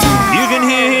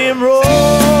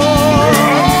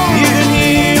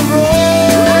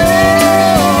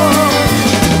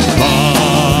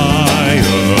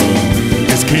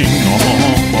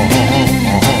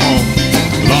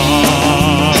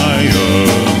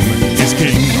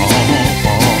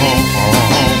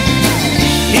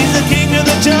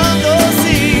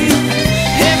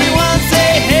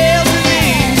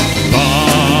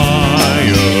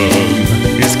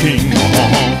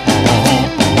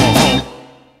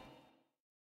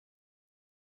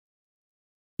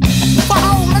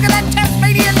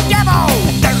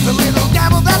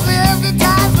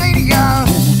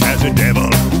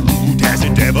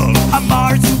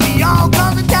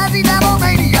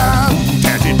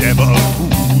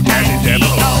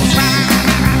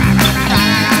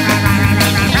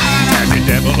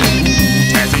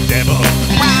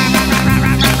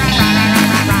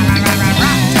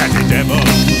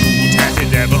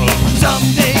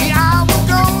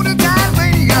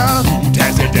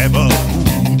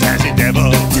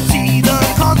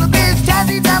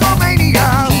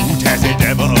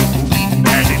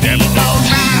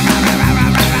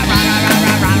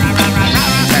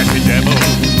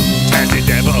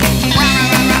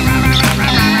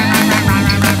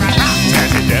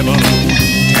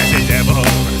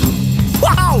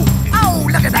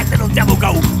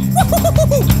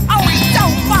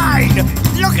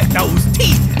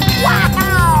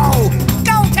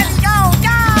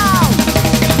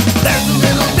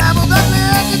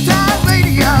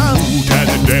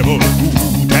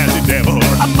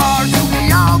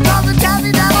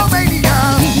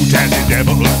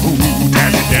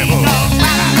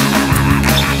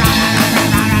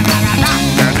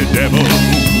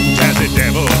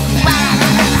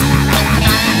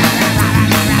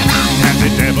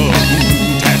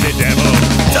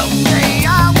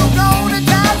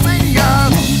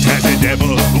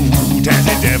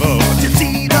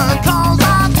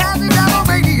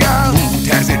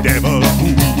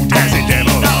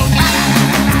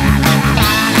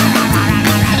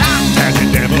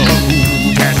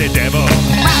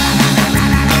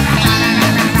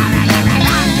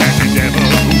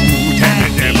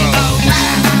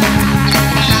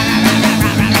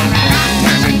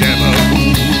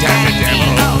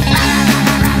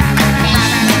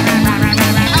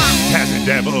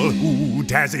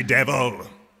 jazzy devil.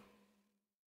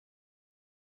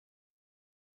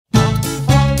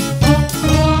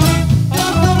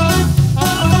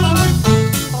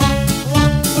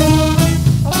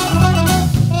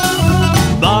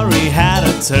 Murray had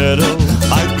a turtle,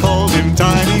 I called him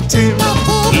Tiny Tim.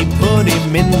 He put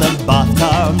him in the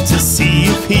bathtub to see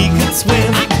if he could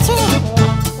swim.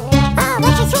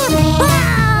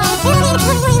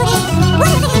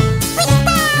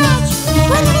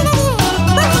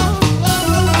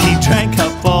 He drank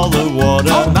up all the water.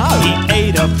 Oh no! He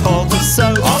ate up all the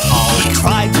soap. He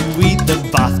tried to eat the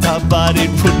bathtub, but it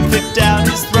wouldn't fit down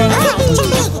his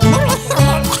throat.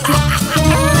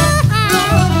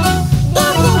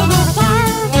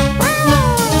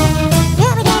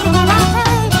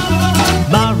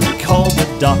 Murray called the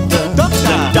doctor.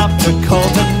 The doctor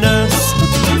called the nurse.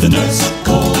 The nurse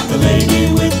called the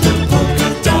lady with the polka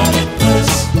dotted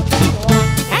purse.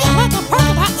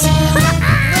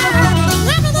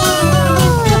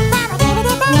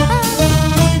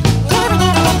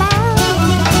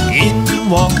 In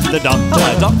walked the doctor.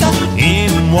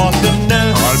 In walked the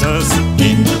nurse.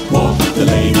 In walked the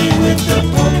lady with the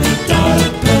polka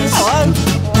dotted purse.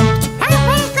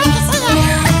 Hello.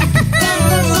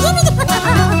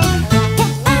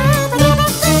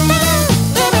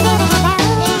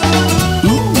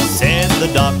 Said the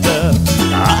doctor.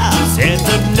 Said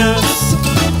the nurse.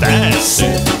 Fast.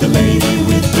 Said the lady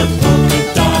with the polka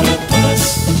dotted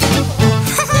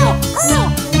purse.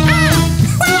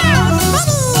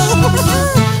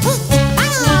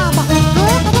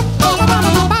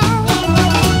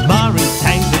 Murray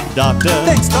thanked the doctor.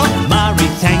 Thanks, Doc. Murray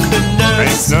thanked the nurse.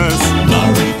 Thanks, nurse.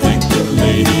 Murray thanked the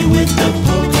lady with the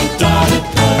polka dotted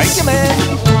purse. Thank you, man.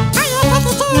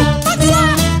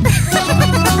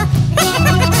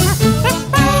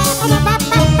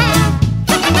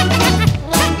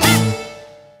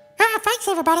 Thanks,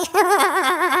 everybody.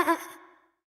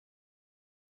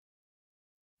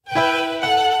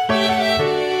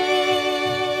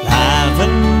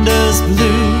 Lavender's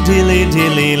blue, dilly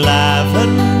dilly,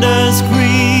 lavender's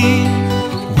green.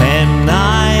 When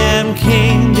I am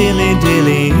king, dilly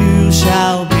dilly, you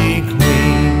shall be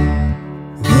queen.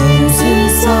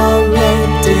 Roses are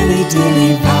red, dilly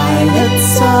dilly,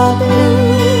 violets are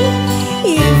blue.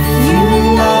 If you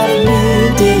love me,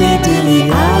 dilly dilly,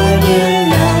 I will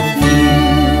love you.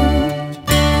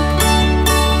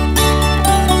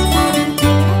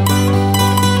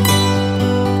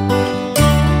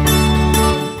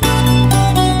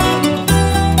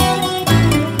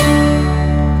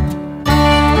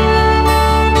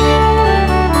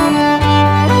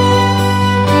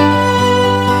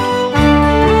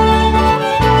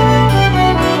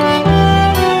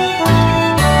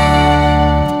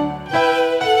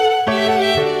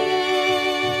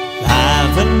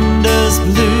 Lavender's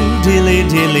blue, dilly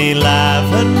dilly,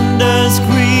 lavender's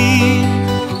green.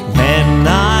 When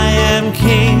I am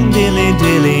king, dilly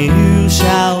dilly, you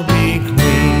shall be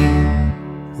queen.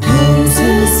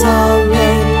 Roses are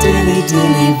red, dilly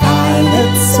dilly,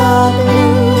 violets are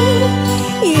blue.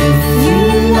 If you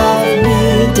love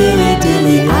me, dilly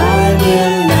dilly, I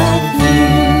will love you.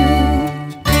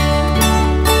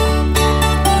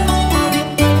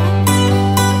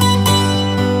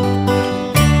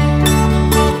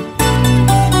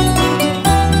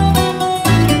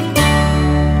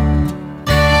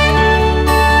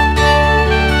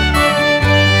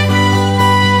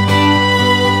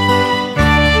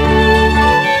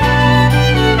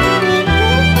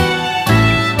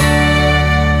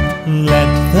 Let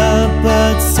the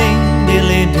birds sing,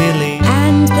 dilly dilly,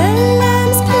 And the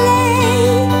lambs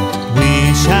play.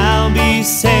 we shall be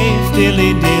safe,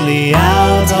 dilly dilly,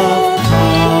 out of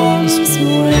harm's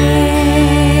way.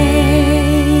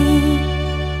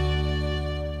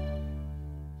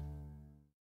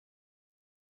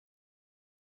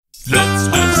 Let's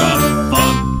have some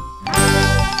fun.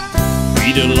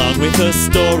 Read along with a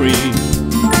story.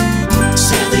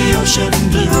 Sail the ocean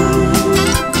blue.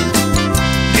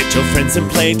 Get your friends and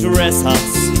play dress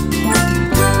ups.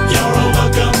 You're all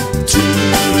welcome to.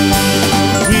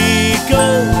 We go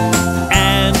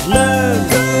and learn,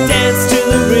 dance to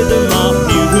the rhythm of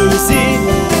music.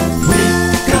 We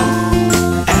go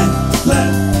and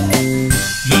learn.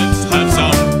 Let's have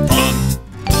some fun.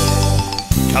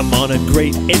 Come on a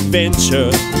great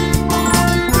adventure.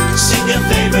 Sing your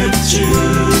favorite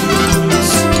tunes.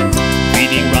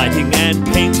 Reading, writing and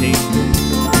painting.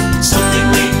 Something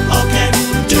we all can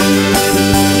do.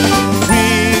 We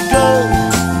go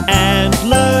and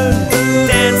learn,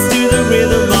 dance to the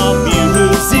rhythm of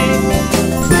music.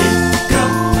 We go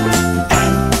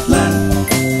and learn.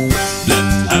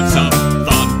 Let's have some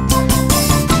fun.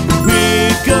 We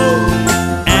go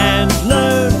and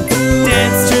learn,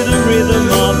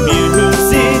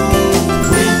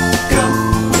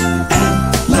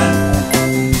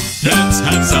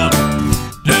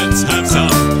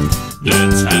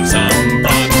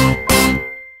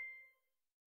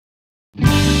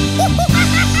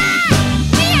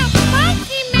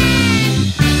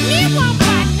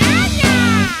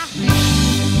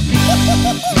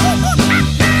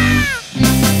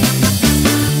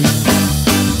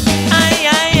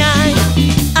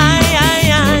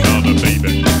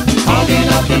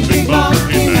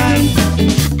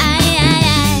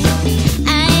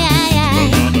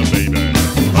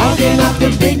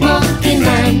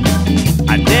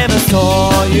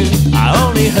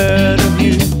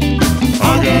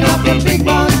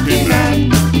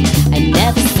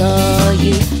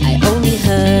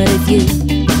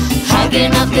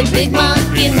 the big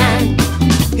monkey man.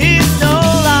 It's no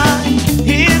lie,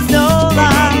 it's no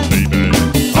lie.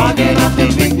 Hugging up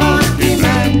the big monkey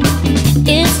man.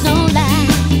 It's no lie,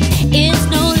 it's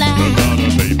no lie.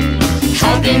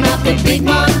 Hugging up the big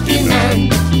monkey man.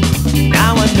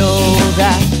 Now I know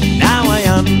that, now I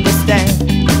understand.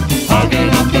 Hugging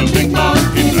up the big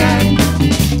monkey man.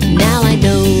 Now I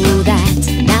know that,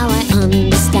 now I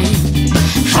understand.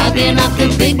 Hugging up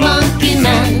the big monkey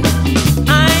man.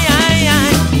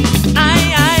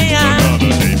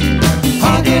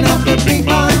 Hugging up the big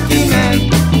monkey man.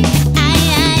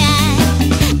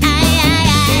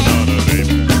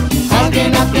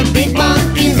 Hugging up the big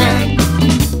monkey man.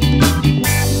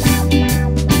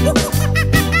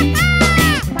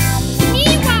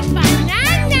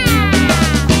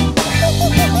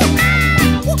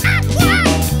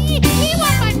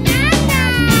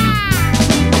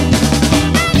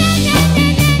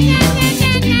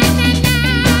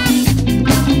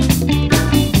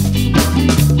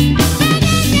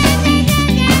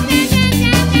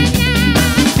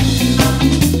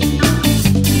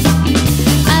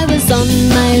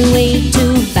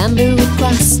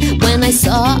 When I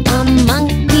saw a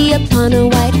monkey upon a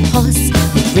white horse,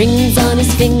 with rings on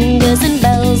his fingers and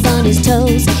bells on his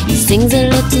toes. He sings a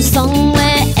little song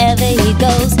wherever he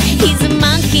goes. He's a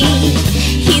monkey,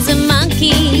 he's a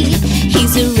monkey.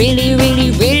 He's a really,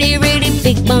 really, really, really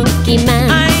big monkey man.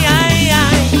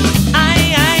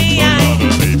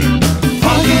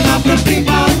 Hugging up the big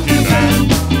monkey man.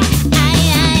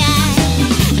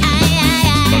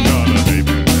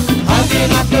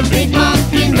 Hugging up the big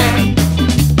monkey man.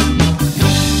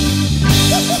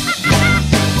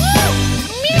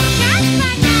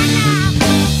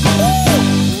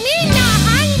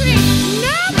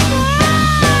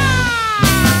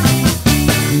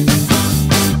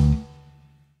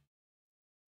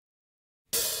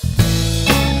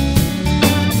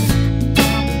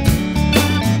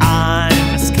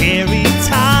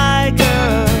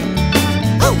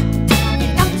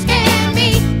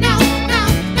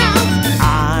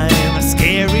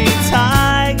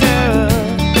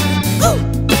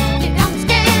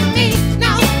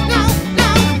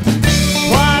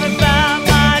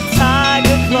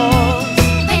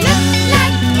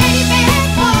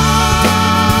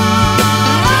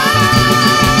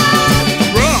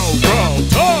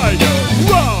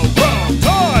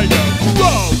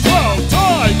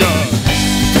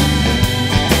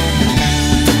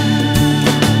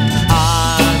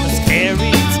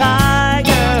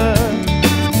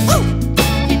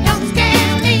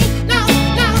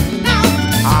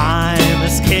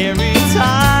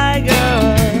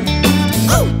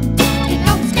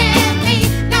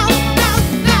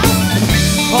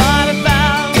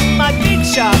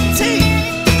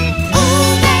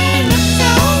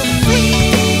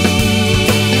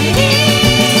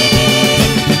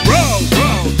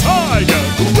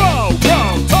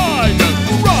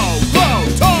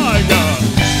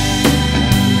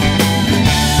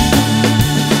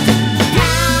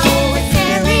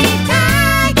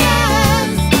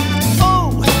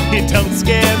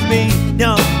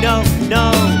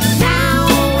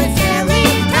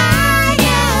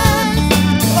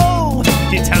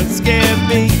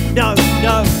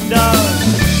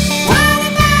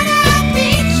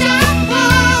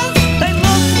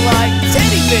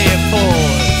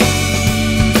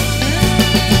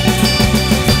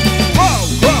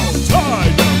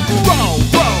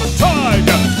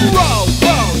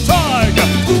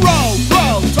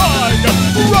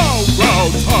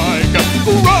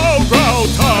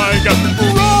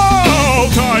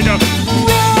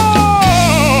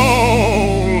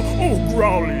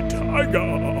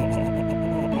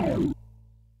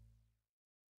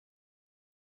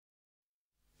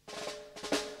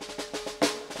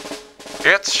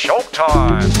 It's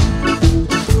showtime!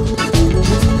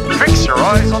 Fix your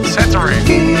eyes on centering.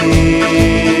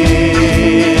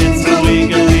 It's a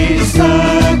wiggly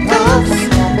circus.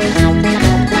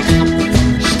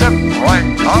 Step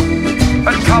right up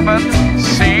and come and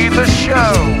see the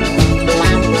show.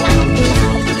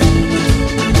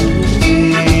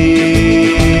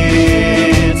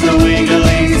 It's a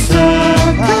wiggly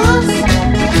circus.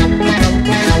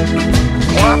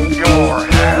 Clap your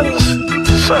hands.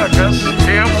 Circus,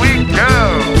 here we go.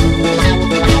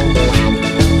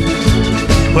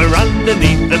 We're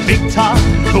underneath the big top.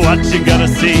 What you gonna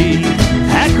see?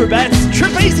 Acrobats,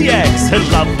 trapeziacs, and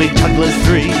lovely jugglers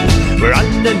three. We're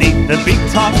underneath the big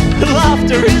top.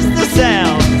 Laughter is the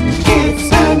sound.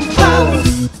 Kids and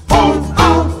clowns, both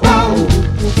are round.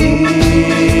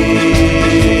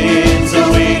 It's a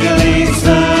wiggly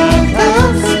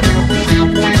circus.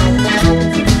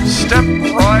 Step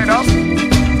right up.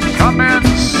 Come and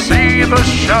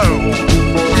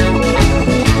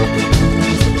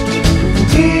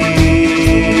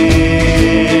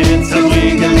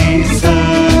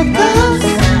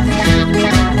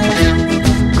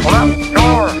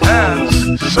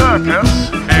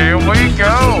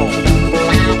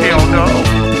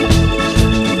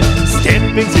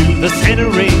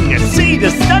glittering, see the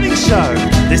stunning show.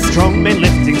 There's strong men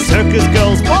lifting circus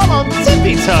girls while on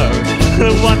tippy toe.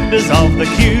 The wonders of the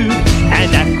cube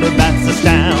and acrobats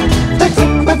astound. They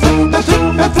flip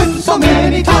so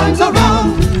many times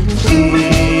around.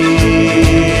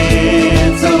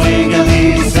 It's a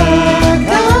wiggly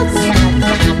circus.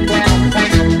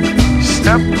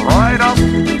 Step right up,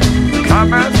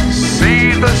 come and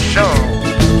see the show.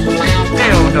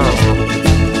 Dildo.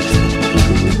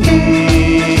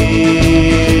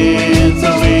 It's a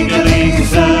wiggly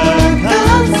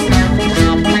circus.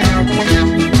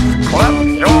 Clap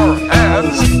your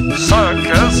hands,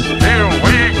 circus, here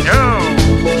we go.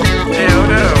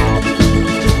 Dildo.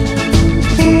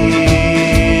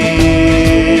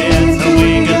 It's a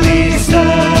wiggly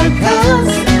circus.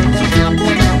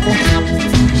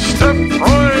 Step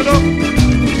right up,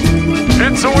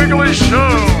 it's a wiggly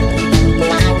show.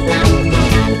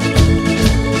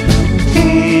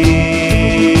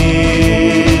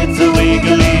 It's a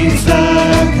wiggly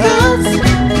circus.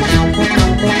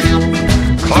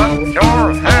 Clap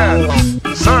your hands,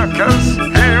 circus,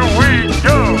 here we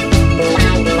go.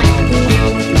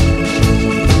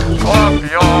 Clap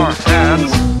your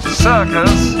hands,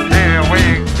 circus, here we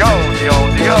go.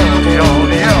 Yo.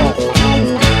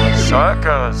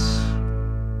 Circus.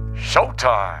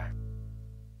 Showtime.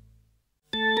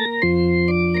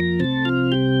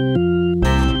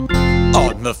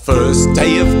 On the first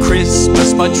day of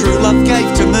Christmas, my true love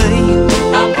gave to me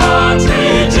A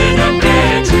partridge in a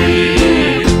pear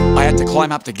tree. I had to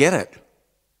climb up to get it.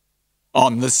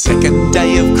 On the second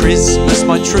day of Christmas,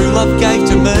 my true love gave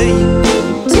to me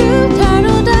 2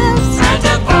 turtle doves. And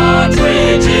a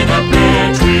partridge in a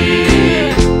pear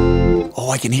tree. Oh,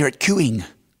 I can hear it cooing.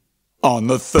 On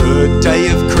the third day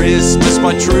of Christmas,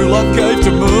 my true love gave to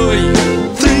me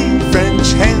 3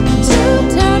 French hens. 2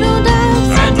 turtle doves.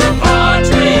 And a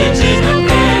partridge in a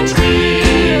pear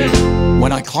tree.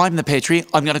 When I climb the pear tree,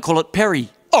 I'm going to call it Perry.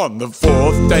 On the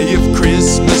fourth day of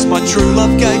Christmas, my true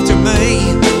love gave to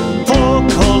me 4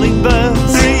 calling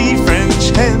birds, 3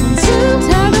 French hens. 2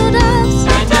 turtle doves.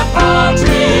 And a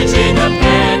partridge in a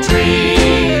pear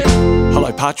tree.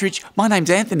 Hello, Partridge. My name's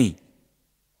Anthony.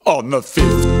 On the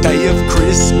 5th day of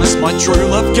Christmas, my true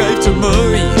love gave to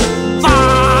me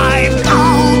 5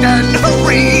 golden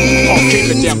rings. Oh, keep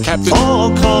it down, Captain.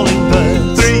 4 calling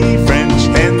birds, 3 French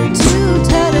hens. 2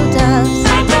 turtle doves.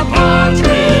 And a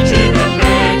partridge in a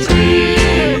pear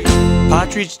tree.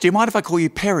 Partridge, do you mind if I call you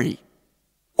Perry?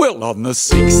 Well, on the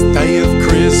 6th day of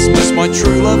Christmas, my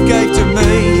true love gave to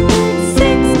me 6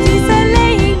 geese a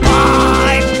laying.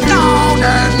 5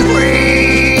 golden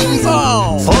rings.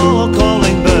 Oh, 4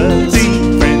 calling birds,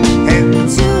 3 French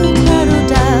hens. 2 turtle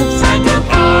doves. And a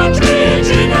partridge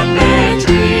in a pear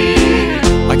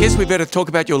tree. I guess we better talk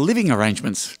about your living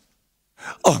arrangements.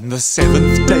 On the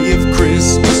 7th day of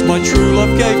Christmas, my true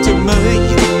love gave to me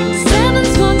 7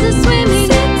 swans are swimming.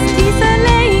 6 geese a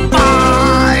laying.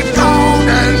 5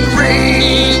 golden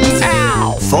rings.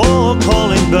 Ow. 4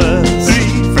 calling birds,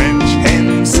 3 French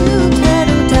hens. 2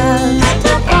 turtle doves. And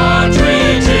a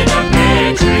partridge in a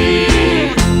pear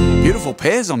tree. beautiful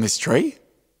pears on this tree.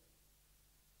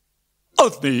 On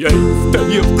the 8th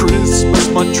day of Christmas,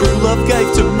 my true love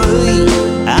gave to me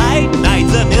 8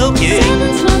 maids a milking.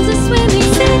 7 swans are swimming.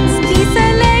 6 geese a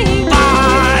laying.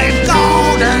 5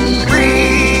 golden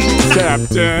rings.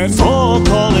 Captain. 4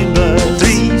 calling birds,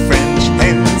 3 French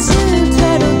hens. 2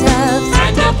 turtle doves.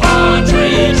 And a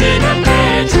partridge in a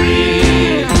pear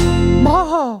tree.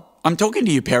 I'm talking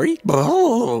to you, Perry.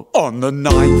 On the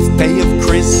 9th day of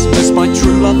Christmas, my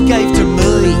true love gave to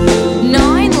me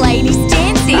 9 ladies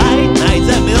dancing. 8 maids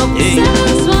a milking.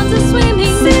 7 swans are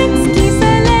swimming. 6 geese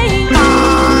a laying.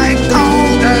 5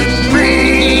 golden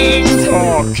rings.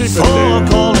 Oh, keep it 4 there.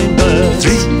 calling birds,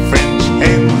 3 French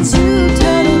hens. 2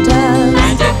 turtle doves.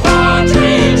 And a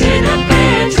partridge in a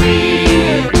pear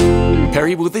tree.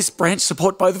 Perry, will this branch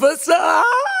support both of us? Ah!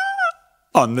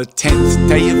 On the 10th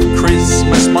day of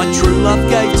Christmas, my true love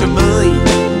gave to me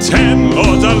 10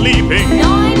 lords are leaping.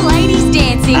 9 ladies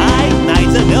dancing. 8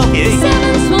 maids a milking.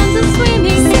 7 swans are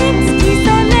swimming. 6 geese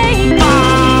are laying.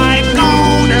 5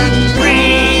 golden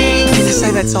rings. Can you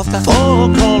say that softer?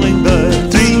 4 calling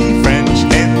birds, 3 French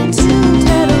hens. 2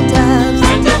 turtle doves.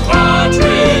 And a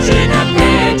partridge in a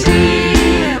pear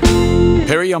tree.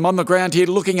 Perry, I'm on the ground here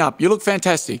looking up. You look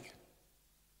fantastic.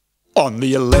 On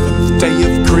the 11th day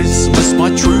of Christmas,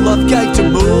 my true love gave to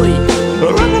me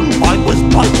I was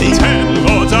piping. 10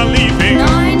 lords are leaping.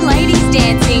 9 ladies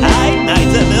dancing. 8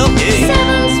 maids a milking.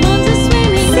 7 swans are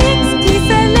swimming. 6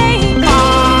 geese are laying.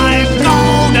 5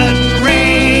 golden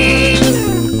rings.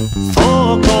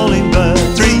 4 calling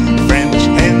birds, 3 French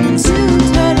hens. 2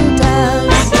 turtle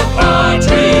doves. And a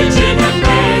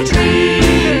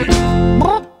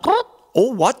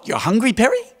What? You're hungry,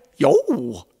 Perry? Yo!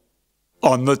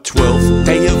 On the 12th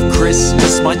day of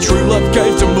Christmas, my true love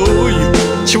gave to me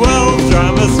 12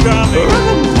 drummers drumming,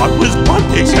 what was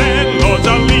bunting? 10 lords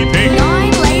are leaping,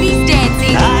 9 ladies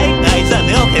dancing, 8 maids are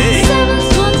milking, 7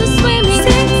 swans are swimming, 6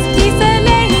 geese are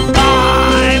laying,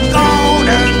 5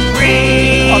 golden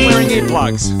rings, I'm wearing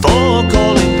earplugs. 4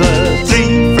 calling birds,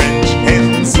 3 French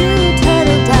hens, 2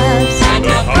 turtle doves, And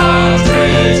a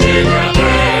partridge in a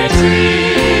pear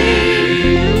tree.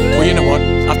 Well, you know what?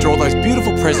 After all those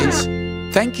beautiful presents,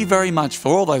 thank you very much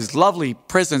for all those lovely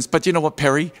presents. But you know what,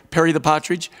 Perry? Perry the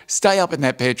partridge, stay up in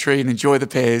that pear tree and enjoy the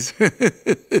pears.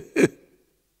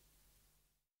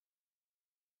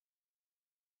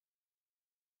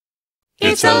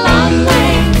 It's a long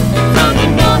way from the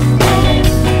North Pole.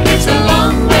 It's a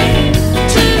long way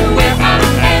to where I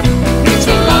am. It's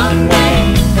a long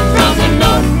way from the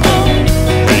North Pole.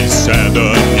 hey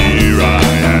Santa, here I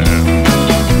am.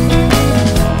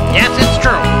 Yes, it's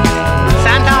true.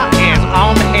 Santa is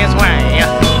on his way.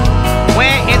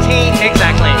 Where is he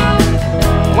exactly?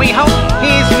 We hope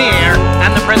he's near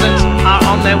and the presents are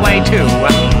on their way too.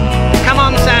 Come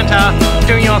on, Santa,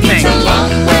 do your thing. It's a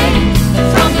long way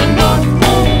from the North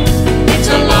Pole. It's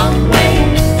a long way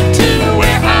to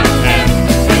where I am.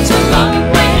 It's a long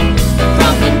way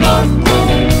from the North Pole.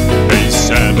 Hey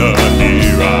Santa,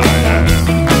 here I am.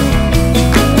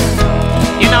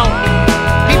 You know,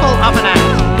 people often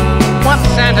ask, what's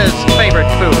Santa's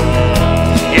favorite food?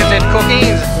 Is it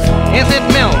cookies? Is it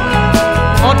milk?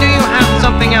 Or do you have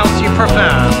something else you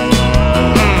prefer?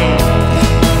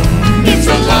 It's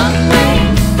a long way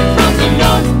from the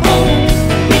North Pole.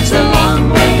 It's a long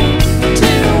way to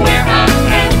where I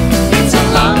am. It's a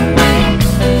long way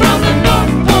from the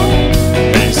North Pole.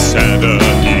 Hey Santa,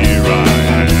 here I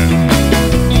am.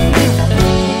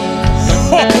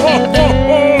 Ho ho ho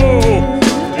ho!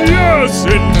 Yes,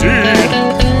 indeed,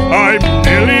 I'm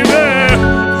nearly there.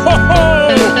 Ho ho!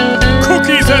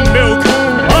 Cookies and milk,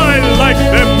 I like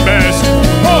them best.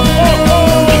 Ho ho ho!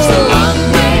 It's a long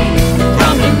way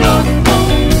from the North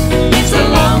Pole. It's a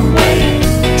long way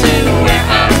to where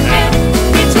I am.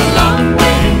 It's a long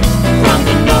way from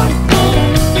the North Pole.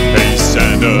 Hey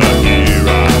Santa, here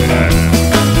I am.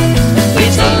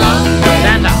 It's a long way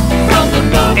Santa, from the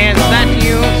North is Pole. that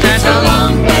you, It's a Santa?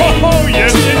 long Ho way ho!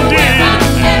 Yes, to where I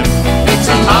indeed. am. It's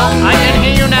a long I way can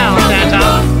hear you now, Santa.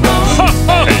 Ha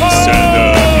ha! Hey Santa,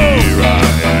 here I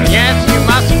am. Yes, you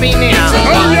must be near.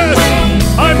 Oh yes,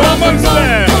 I'm almost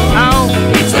there. Oh,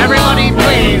 everybody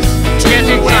please, get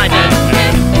excited.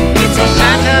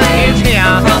 Santa is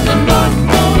here. from the North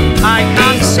Pole. I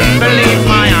can't believe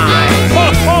my eyes. Ho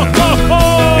ho ho ho!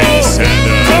 Hey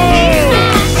Santa, here I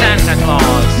am. Santa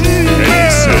Claus. Hey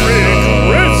Santa,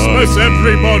 Christmas,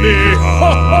 everybody!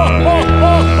 Ho ho ho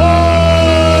ho ho!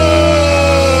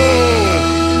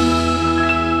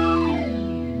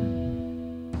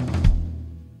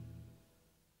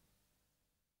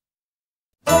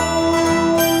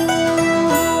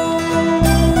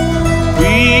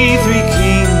 We 3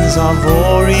 kings of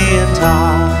Orient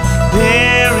are,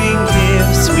 bearing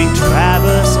gifts we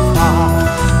traverse afar,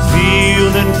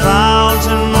 field and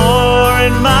fountain, moor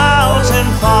and mountain,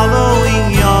 following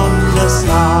yonder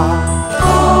star.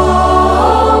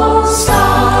 Oh,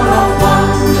 star of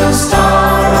wonder,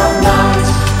 star of night,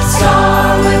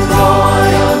 star with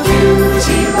royal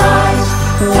beauty bright,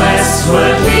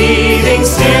 westward leading,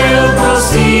 still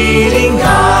proceeding,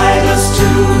 guide us to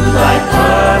thy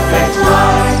perfect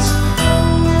light.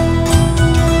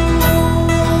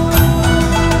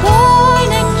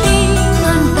 born a king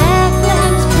on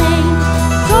Bethlehem's plain.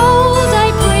 Gold I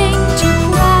bring to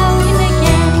crown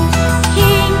again.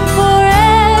 King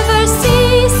forever,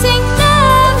 ceasing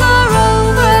never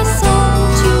over a soul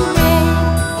to reign.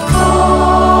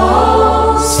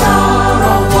 Oh, star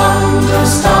of wonder,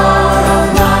 star of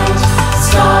night,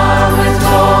 star with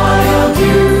royal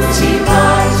beauty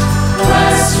bright,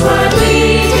 westward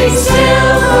leading,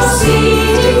 still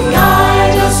proceeding,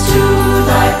 guide us to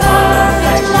thy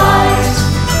perfect light.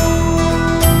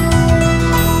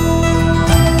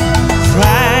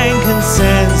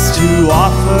 Frankincense to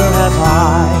offer have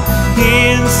I,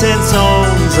 incense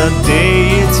owns a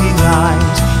deity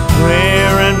night,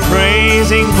 prayer and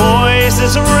praising,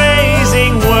 voices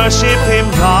raising, worship him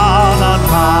God on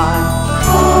high.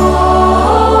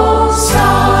 Oh,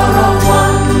 star of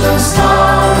wonder,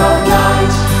 star of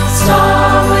night,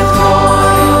 star with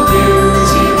royal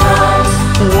beauty bright,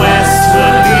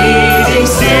 westward leading,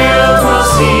 still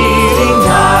proceeding,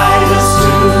 guide us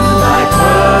to thy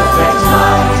perfect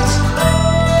light.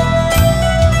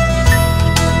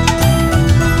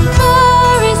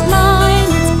 Myrrh is mine,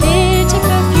 its bitter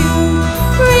perfume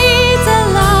breathes a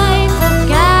life of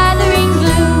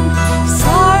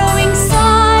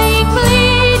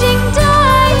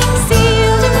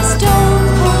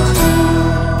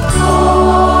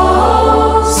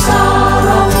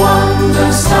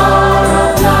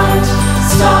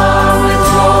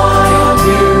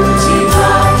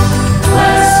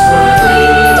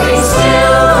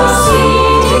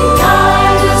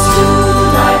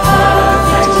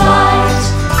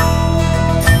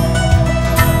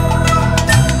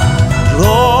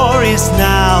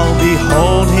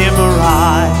behold him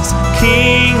arise,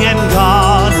 King and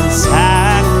God and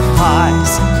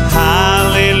sacrifice.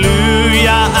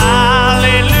 Hallelujah,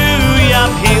 hallelujah,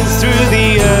 pierce through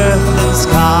the earth and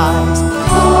skies.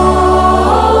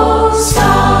 Oh,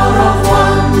 star of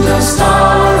wonder,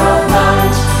 star of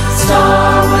light,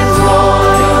 star with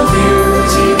royal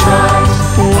beauty bright.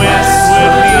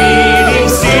 Westward leading,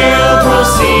 still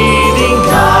proceeding,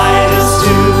 guide us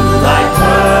to thy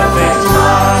perfect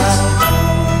light.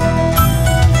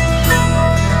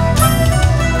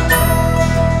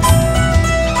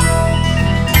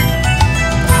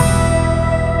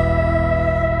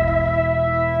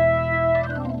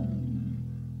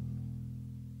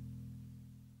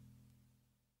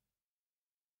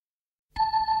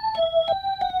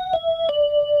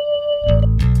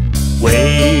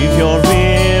 Wave your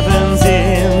ribbons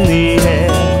in the air,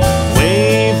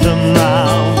 wave them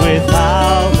round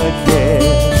without a care.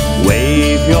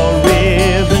 Wave your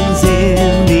ribbons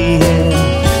in the air,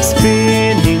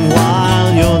 spinning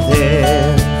while you're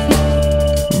there.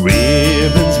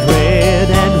 Ribbons red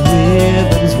and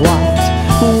ribbons white,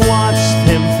 watch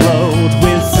them float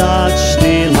with such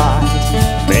delight,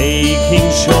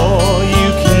 making sure you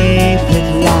keep it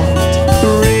light.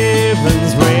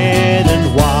 Ribbons red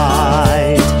and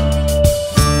white.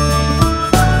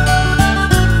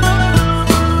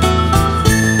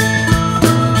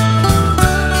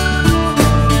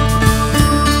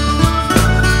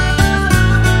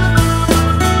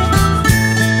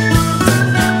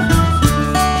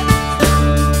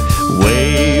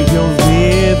 Wave your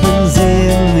ribbons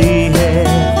in the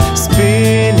air,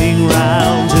 spinning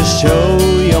round to show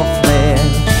your flair.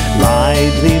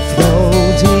 Lightly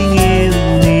floating in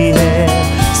the air,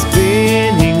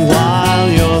 spinning while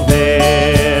you're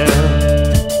there.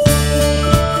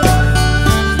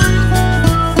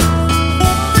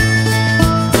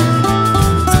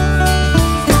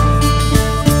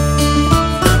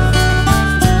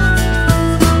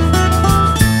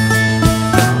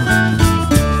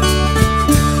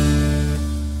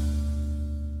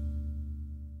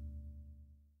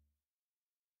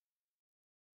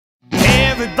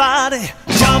 Everybody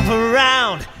jump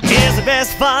around, here's the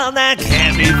best fun that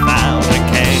can be found. A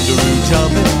kangaroo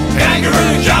jumping,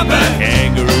 Kangaroo jumping,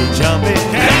 kangaroo jumping,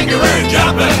 kangaroo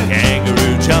jumping.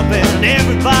 kangaroo jumping.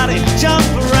 Everybody jump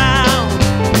around.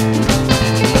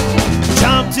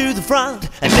 Jump to the front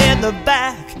and then the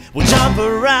back. We'll jump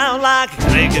around like a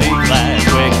clickety-clack.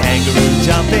 We're kangaroo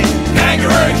jumping,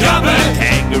 Kangaroo jumping,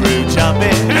 kangaroo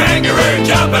jumping, kangaroo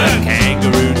jumping.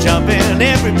 kangaroo jumping.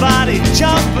 Everybody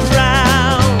jump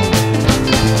around.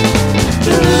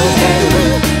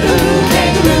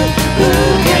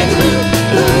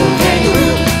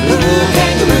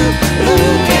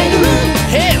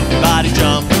 Everybody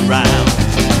jump around.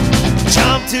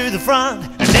 Jump to the front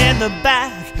and then the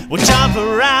back. We'll jump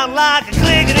around like a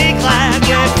clickety-clack.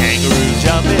 We're kangaroo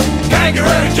jumping,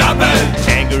 Kangaroo jumping,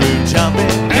 kangaroo jumping,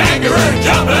 kangaroo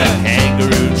jumping.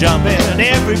 kangaroo jumping.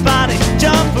 Everybody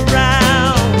jump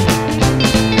around.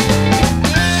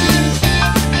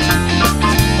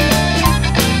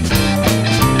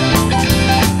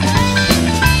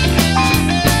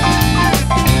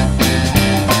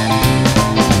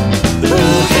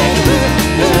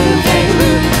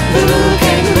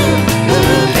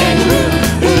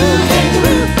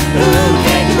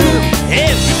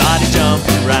 Everybody jump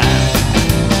around.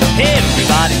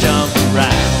 Everybody jump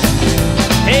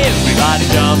around. Everybody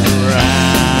jump around.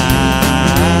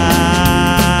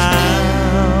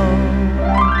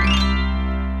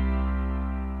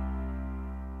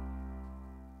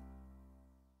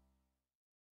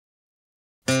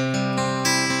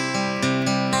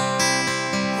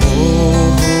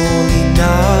 Holy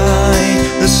night,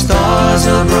 the stars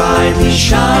are brightly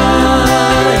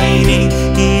shining.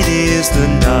 It is the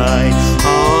night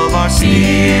of our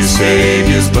dear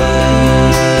Savior's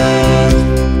birth.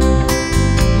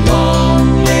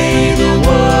 Long lay the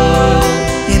world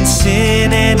in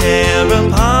sin and error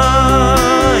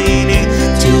pining,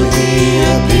 till He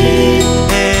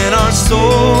appeared and our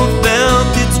soul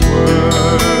felt its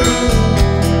worth.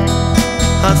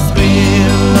 A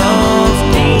thrill of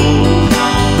hope,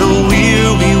 the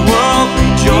weary world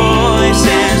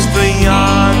rejoices, for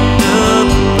yonder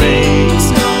breaks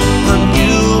a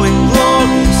new and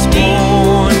glorious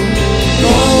morn.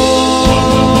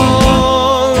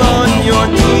 All on your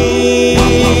knees,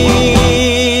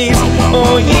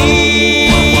 oh,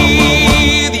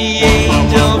 hear the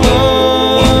angel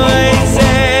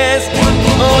voices,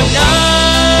 oh,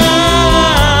 night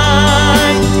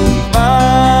divine,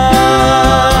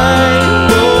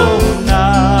 oh,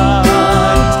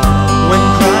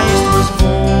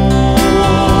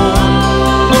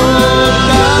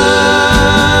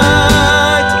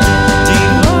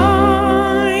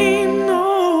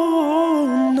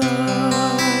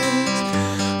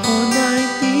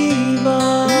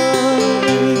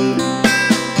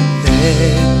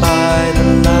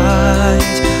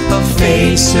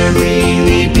 face are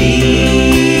really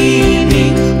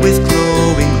beaming. With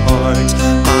glowing hearts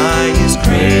by his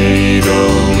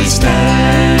cradle we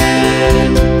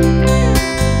stand.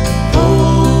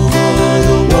 Over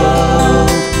the world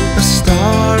a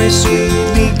star is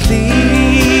sweetly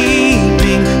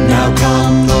gleaming. Now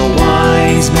come the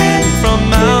wise men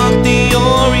from out the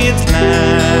Orient's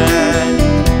land.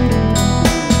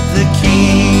 The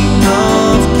King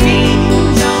of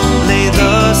Kings lay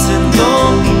thus in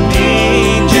lonely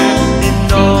manger. In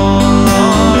all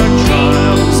our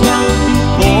trials,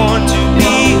 born to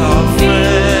be our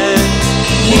friend.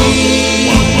 He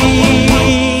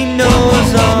knows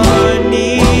our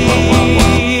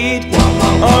need,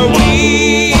 our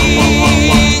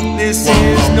weakness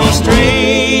is no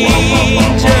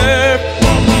stranger.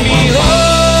 Behold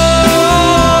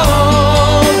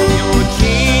your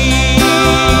King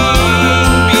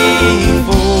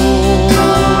before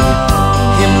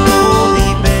him,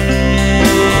 lowly man.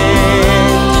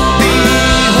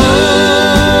 Behold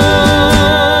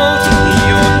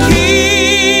your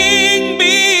King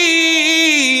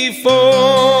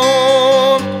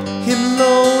before him,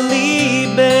 lowly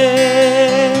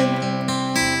man.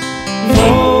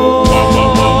 Fall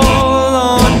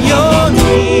on your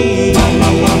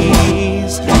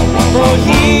knees, for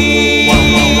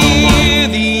hear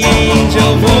the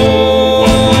angel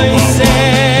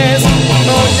voices.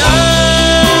 Oh,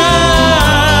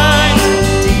 night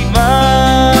divine,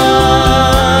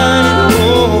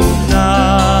 oh,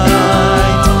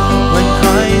 night when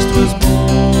Christ was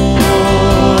born. Oh,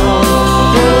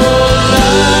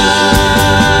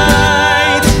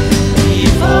 light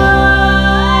divine,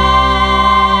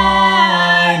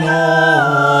 oh,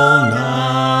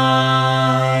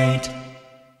 night,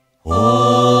 holy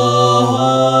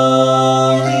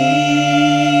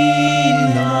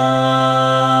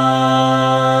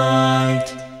night.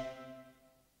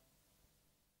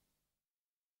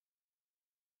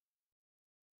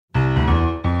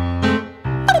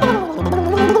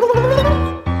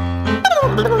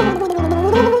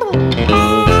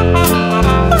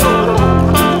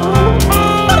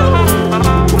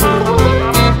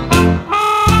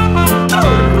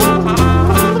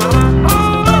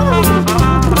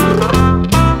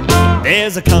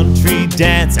 There's a country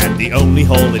dance at the only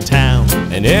hole in town,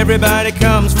 and everybody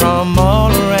comes from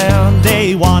all around.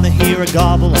 They wanna hear a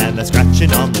gobble and a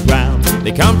scratching on the ground.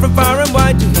 They come from far and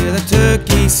wide to hear the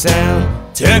turkey sound.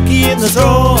 Turkey in the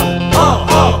straw, ho,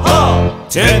 ho, ho.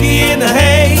 Turkey in the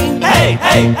hay, hey,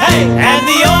 hey, hey. And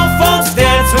the old folks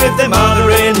dance with their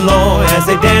mother-in-law as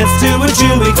they dance to a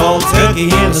tune we call Turkey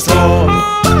in the Straw.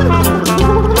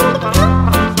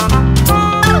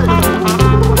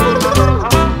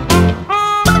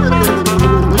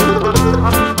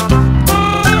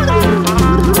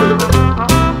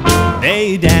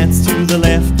 They dance to the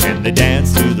left and they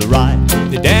dance to the right.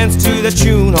 They dance to the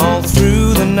tune all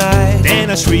through the night. Then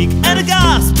a shriek and a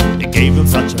gasp, it gave them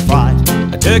such a fright.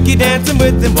 A turkey dancing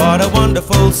with them, what a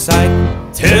wonderful sight.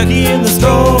 Turkey in the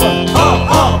straw, ho,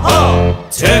 ho, ho.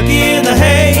 Turkey in the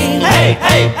hay, hey,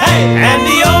 hey, hey. And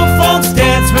the old folks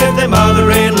dance with their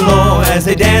mother-in-law as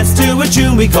they dance to a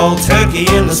tune we call Turkey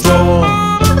in the Straw.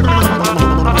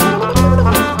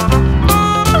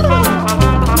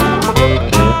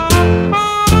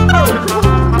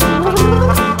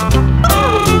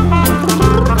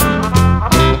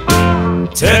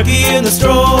 Turkey in the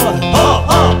straw, ho,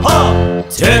 ho, ho.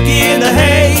 Turkey in the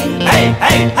hay, hey,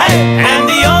 hey, hey. And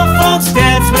the old folks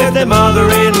dance with their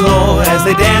mother-in-law as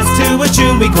they dance to a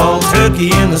tune we call Turkey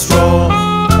in the Straw.